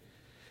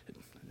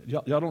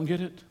 Y'all don't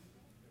get it?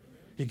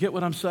 You get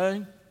what I'm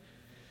saying?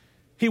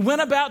 He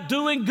went about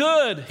doing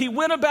good. He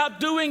went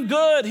about doing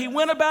good. He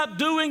went about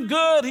doing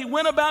good. He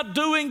went about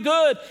doing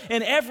good.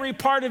 And every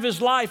part of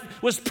his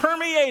life was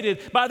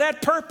permeated by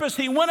that purpose.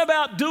 He went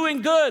about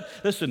doing good.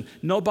 Listen,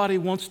 nobody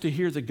wants to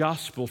hear the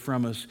gospel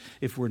from us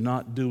if we're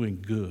not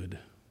doing good.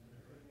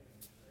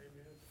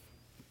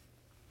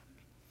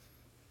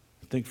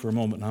 Think for a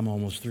moment, and I'm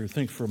almost through.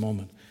 Think for a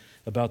moment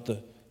about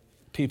the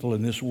people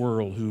in this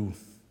world who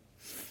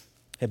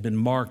have been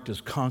marked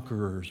as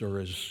conquerors or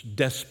as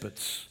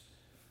despots.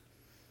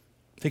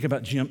 Think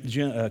about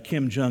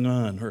Kim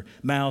Jong-un or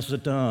Mao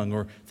Zedong,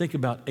 or think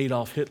about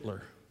Adolf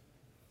Hitler.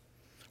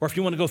 Or if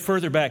you want to go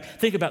further back,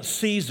 think about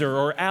Caesar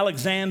or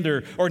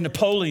Alexander or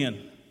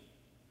Napoleon.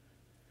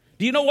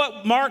 Do you know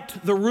what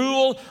marked the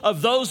rule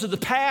of those of the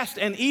past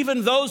and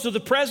even those of the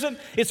present?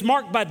 It's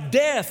marked by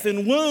death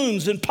and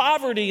wounds and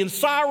poverty and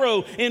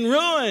sorrow and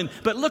ruin.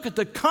 But look at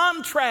the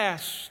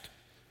contrast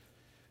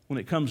when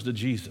it comes to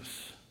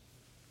Jesus.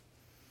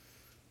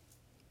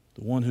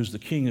 The one who's the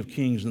King of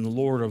Kings and the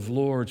Lord of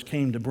Lords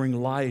came to bring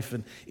life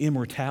and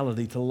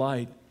immortality to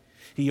light.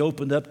 He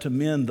opened up to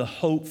men the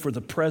hope for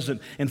the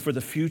present and for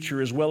the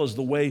future, as well as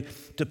the way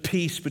to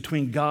peace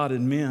between God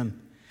and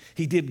men.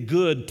 He did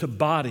good to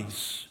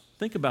bodies.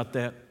 Think about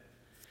that.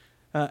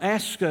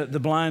 Ask the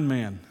blind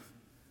man,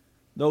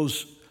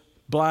 those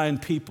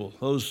blind people,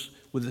 those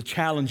with the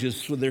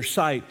challenges with their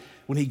sight,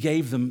 when he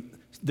gave them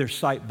their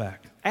sight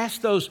back.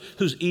 Ask those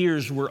whose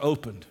ears were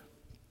opened.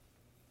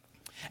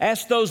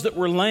 Ask those that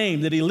were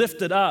lame that he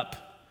lifted up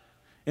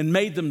and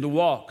made them to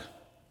walk.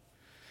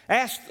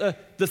 Ask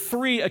the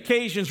 3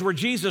 occasions where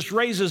Jesus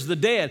raises the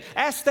dead.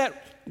 Ask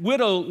that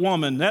widow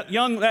woman, that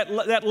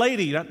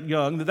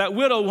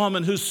widow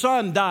woman whose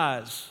son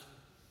dies.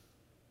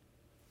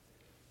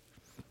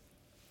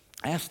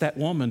 Ask that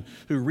woman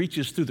who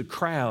reaches through the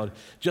crowd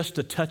just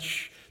to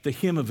touch the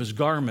hem of his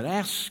garment.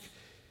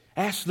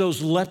 Ask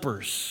those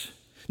lepers.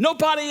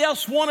 Nobody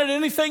else wanted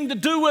anything to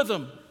do with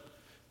them.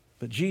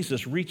 But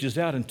Jesus reaches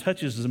out and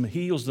touches them,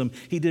 heals them.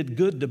 He did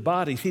good to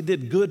bodies. He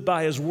did good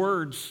by his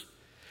words.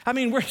 I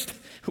mean,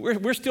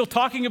 we're still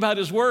talking about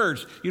his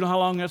words. You know how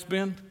long that's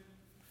been?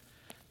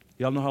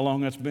 Y'all know how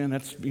long that's been?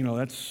 That's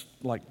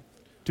like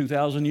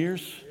 2,000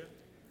 years.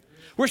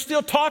 We're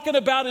still talking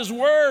about his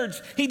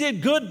words. He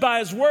did good by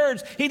his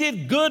words. He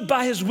did good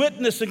by his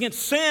witness against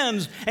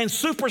sins and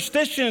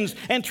superstitions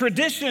and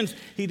traditions.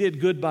 He did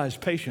good by his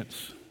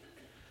patience.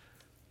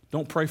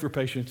 Don't pray for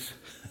patience.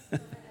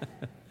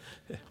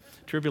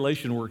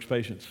 Tribulation works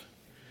patience.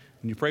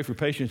 When you pray for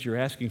patience, you're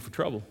asking for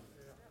trouble.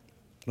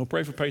 Don't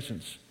pray for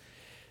patience.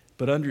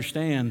 But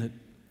understand that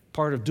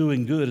part of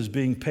doing good is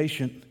being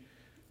patient.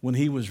 When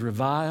he was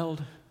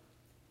reviled,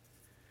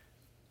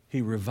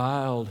 he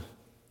reviled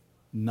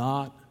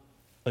not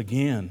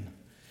again.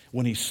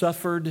 When he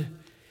suffered,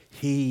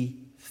 he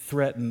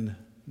threatened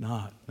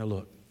not. Now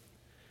look,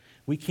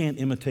 We can't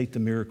imitate the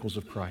miracles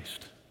of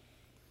Christ.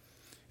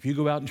 If you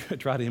go out and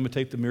try to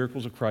imitate the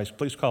miracles of Christ,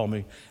 please call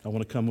me. I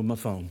want to come with my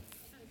phone.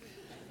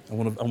 I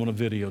want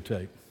to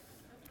videotape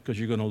because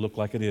you're going to look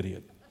like an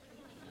idiot.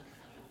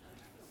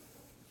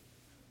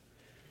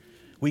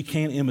 We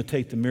can't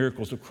imitate the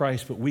miracles of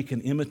Christ, but we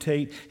can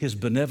imitate his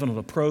benevolent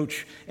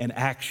approach and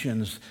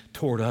actions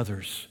toward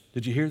others.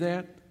 Did you hear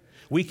that?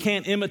 We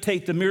can't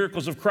imitate the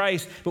miracles of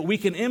Christ, but we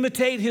can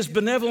imitate his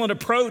benevolent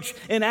approach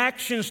and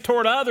actions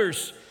toward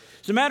others.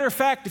 As a matter of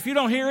fact, if you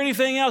don't hear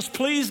anything else,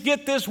 please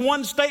get this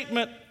one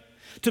statement.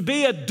 To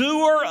be a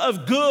doer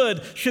of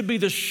good should be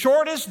the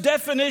shortest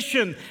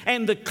definition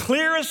and the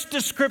clearest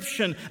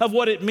description of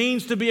what it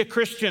means to be a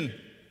Christian.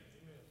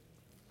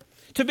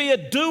 To be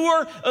a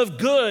doer of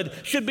good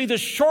should be the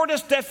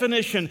shortest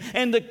definition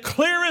and the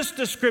clearest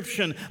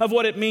description of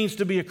what it means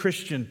to be a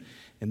Christian.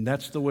 And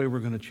that's the way we're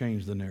going to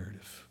change the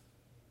narrative.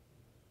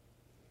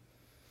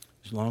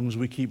 As long as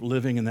we keep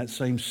living in that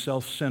same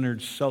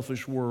self-centered,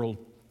 selfish world,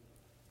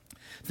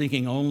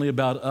 thinking only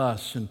about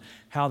us and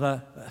how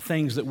the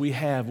things that we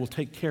have will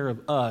take care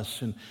of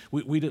us, and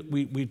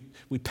we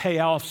pay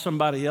off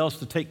somebody else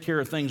to take care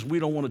of things we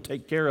don't want to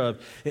take care of,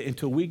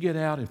 until we get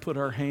out and put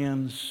our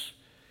hands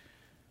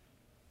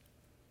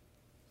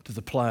to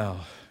the plow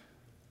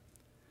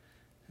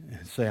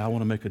and say, I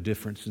want to make a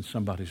difference in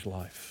somebody's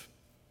life.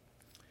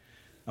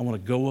 I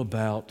want to go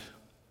about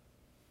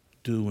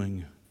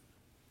doing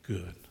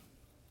good.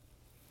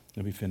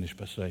 Let me finish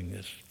by saying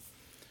this.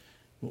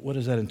 What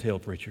does that entail,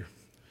 preacher?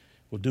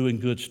 Well, doing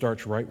good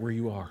starts right where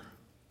you are.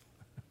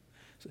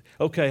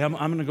 Okay, I'm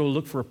going to go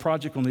look for a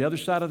project on the other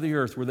side of the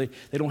earth where they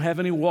don't have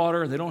any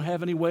water, they don't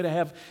have any way to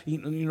have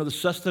the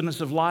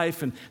sustenance of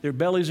life, and their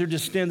bellies are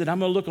distended. I'm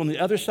going to look on the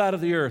other side of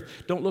the earth.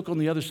 Don't look on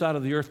the other side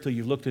of the earth till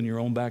you've looked in your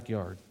own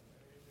backyard.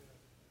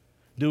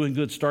 Doing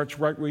good starts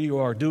right where you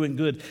are. Doing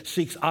good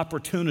seeks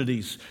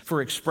opportunities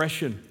for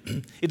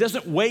expression. It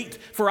doesn't wait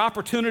for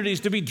opportunities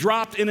to be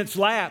dropped in its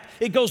lap.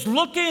 It goes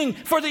looking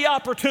for the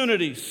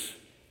opportunities.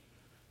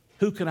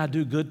 Who can I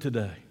do good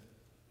today?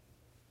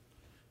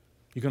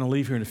 You're going to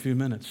leave here in a few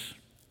minutes.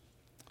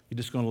 You're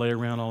just going to lay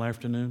around all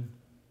afternoon?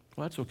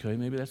 Well, that's okay.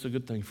 Maybe that's a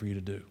good thing for you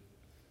to do.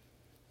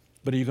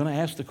 But are you going to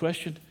ask the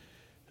question,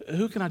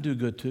 who can I do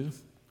good to?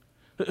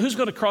 Who's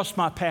going to cross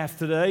my path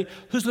today?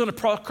 Who's going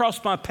to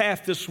cross my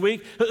path this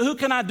week? Who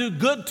can I do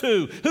good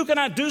to? Who can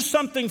I do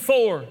something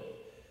for?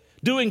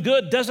 Doing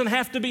good doesn't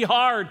have to be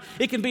hard.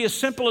 It can be as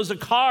simple as a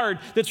card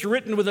that's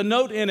written with a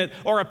note in it,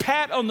 or a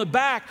pat on the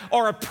back,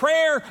 or a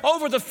prayer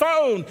over the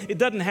phone. It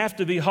doesn't have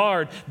to be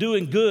hard.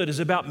 Doing good is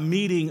about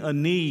meeting a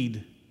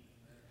need.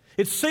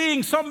 It's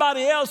seeing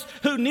somebody else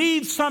who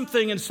needs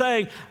something and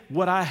saying,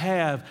 what I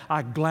have,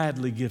 I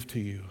gladly give to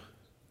you.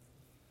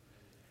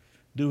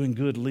 Doing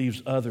good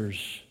leaves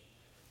others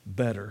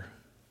better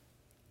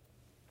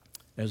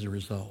as a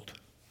result.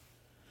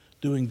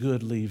 Doing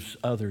good leaves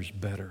others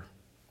better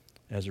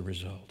as a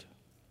result.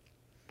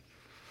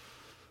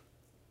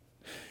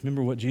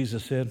 Remember what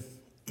Jesus said?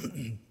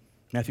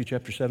 Matthew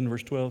chapter 7,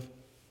 verse 12.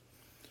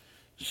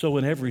 So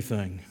in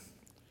everything,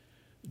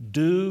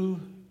 do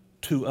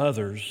to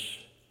others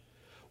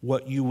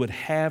what you would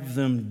have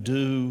them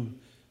do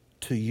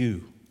to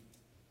you.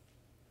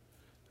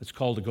 It's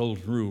called the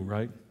golden rule,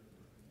 right?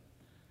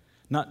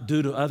 Not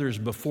do to others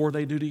before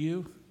they do to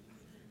you.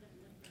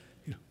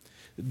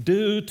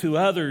 Do to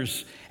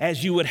others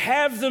as you would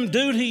have them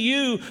do to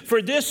you,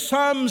 for this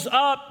sums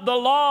up the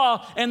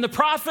law and the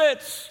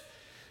prophets.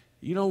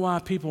 You know why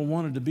people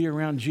wanted to be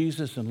around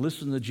Jesus and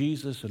listen to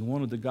Jesus and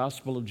wanted the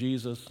gospel of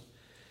Jesus?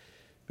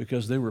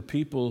 Because they were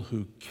people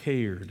who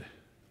cared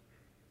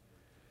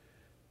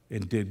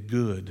and did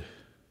good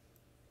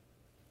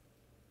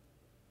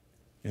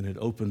and had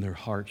opened their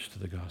hearts to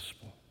the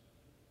gospel.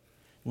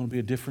 You want to be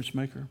a difference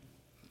maker?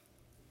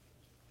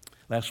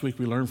 Last week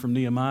we learned from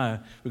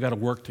Nehemiah, we got to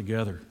work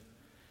together.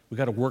 We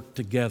got to work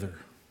together.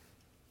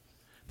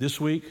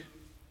 This week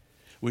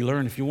we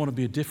learned if you want to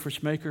be a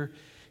difference maker,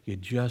 you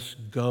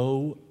just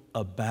go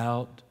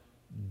about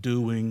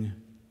doing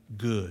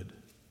good.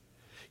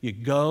 You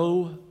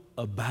go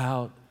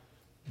about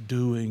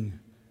doing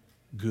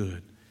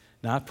good.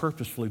 Now, I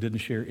purposefully didn't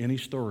share any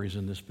stories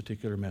in this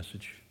particular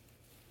message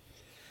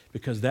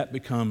because that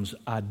becomes,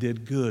 I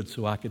did good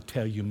so I could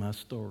tell you my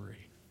story.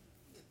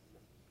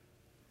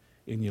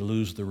 And you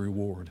lose the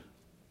reward.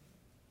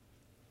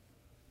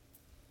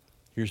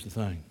 Here's the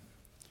thing.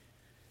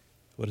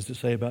 What does it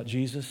say about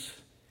Jesus?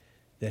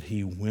 That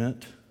he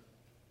went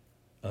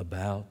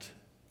about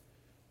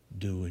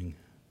doing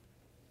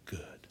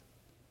good.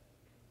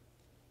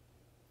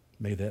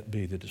 May that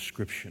be the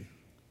description,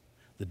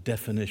 the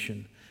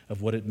definition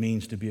of what it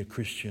means to be a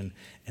Christian,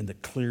 and the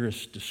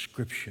clearest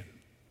description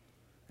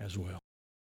as well.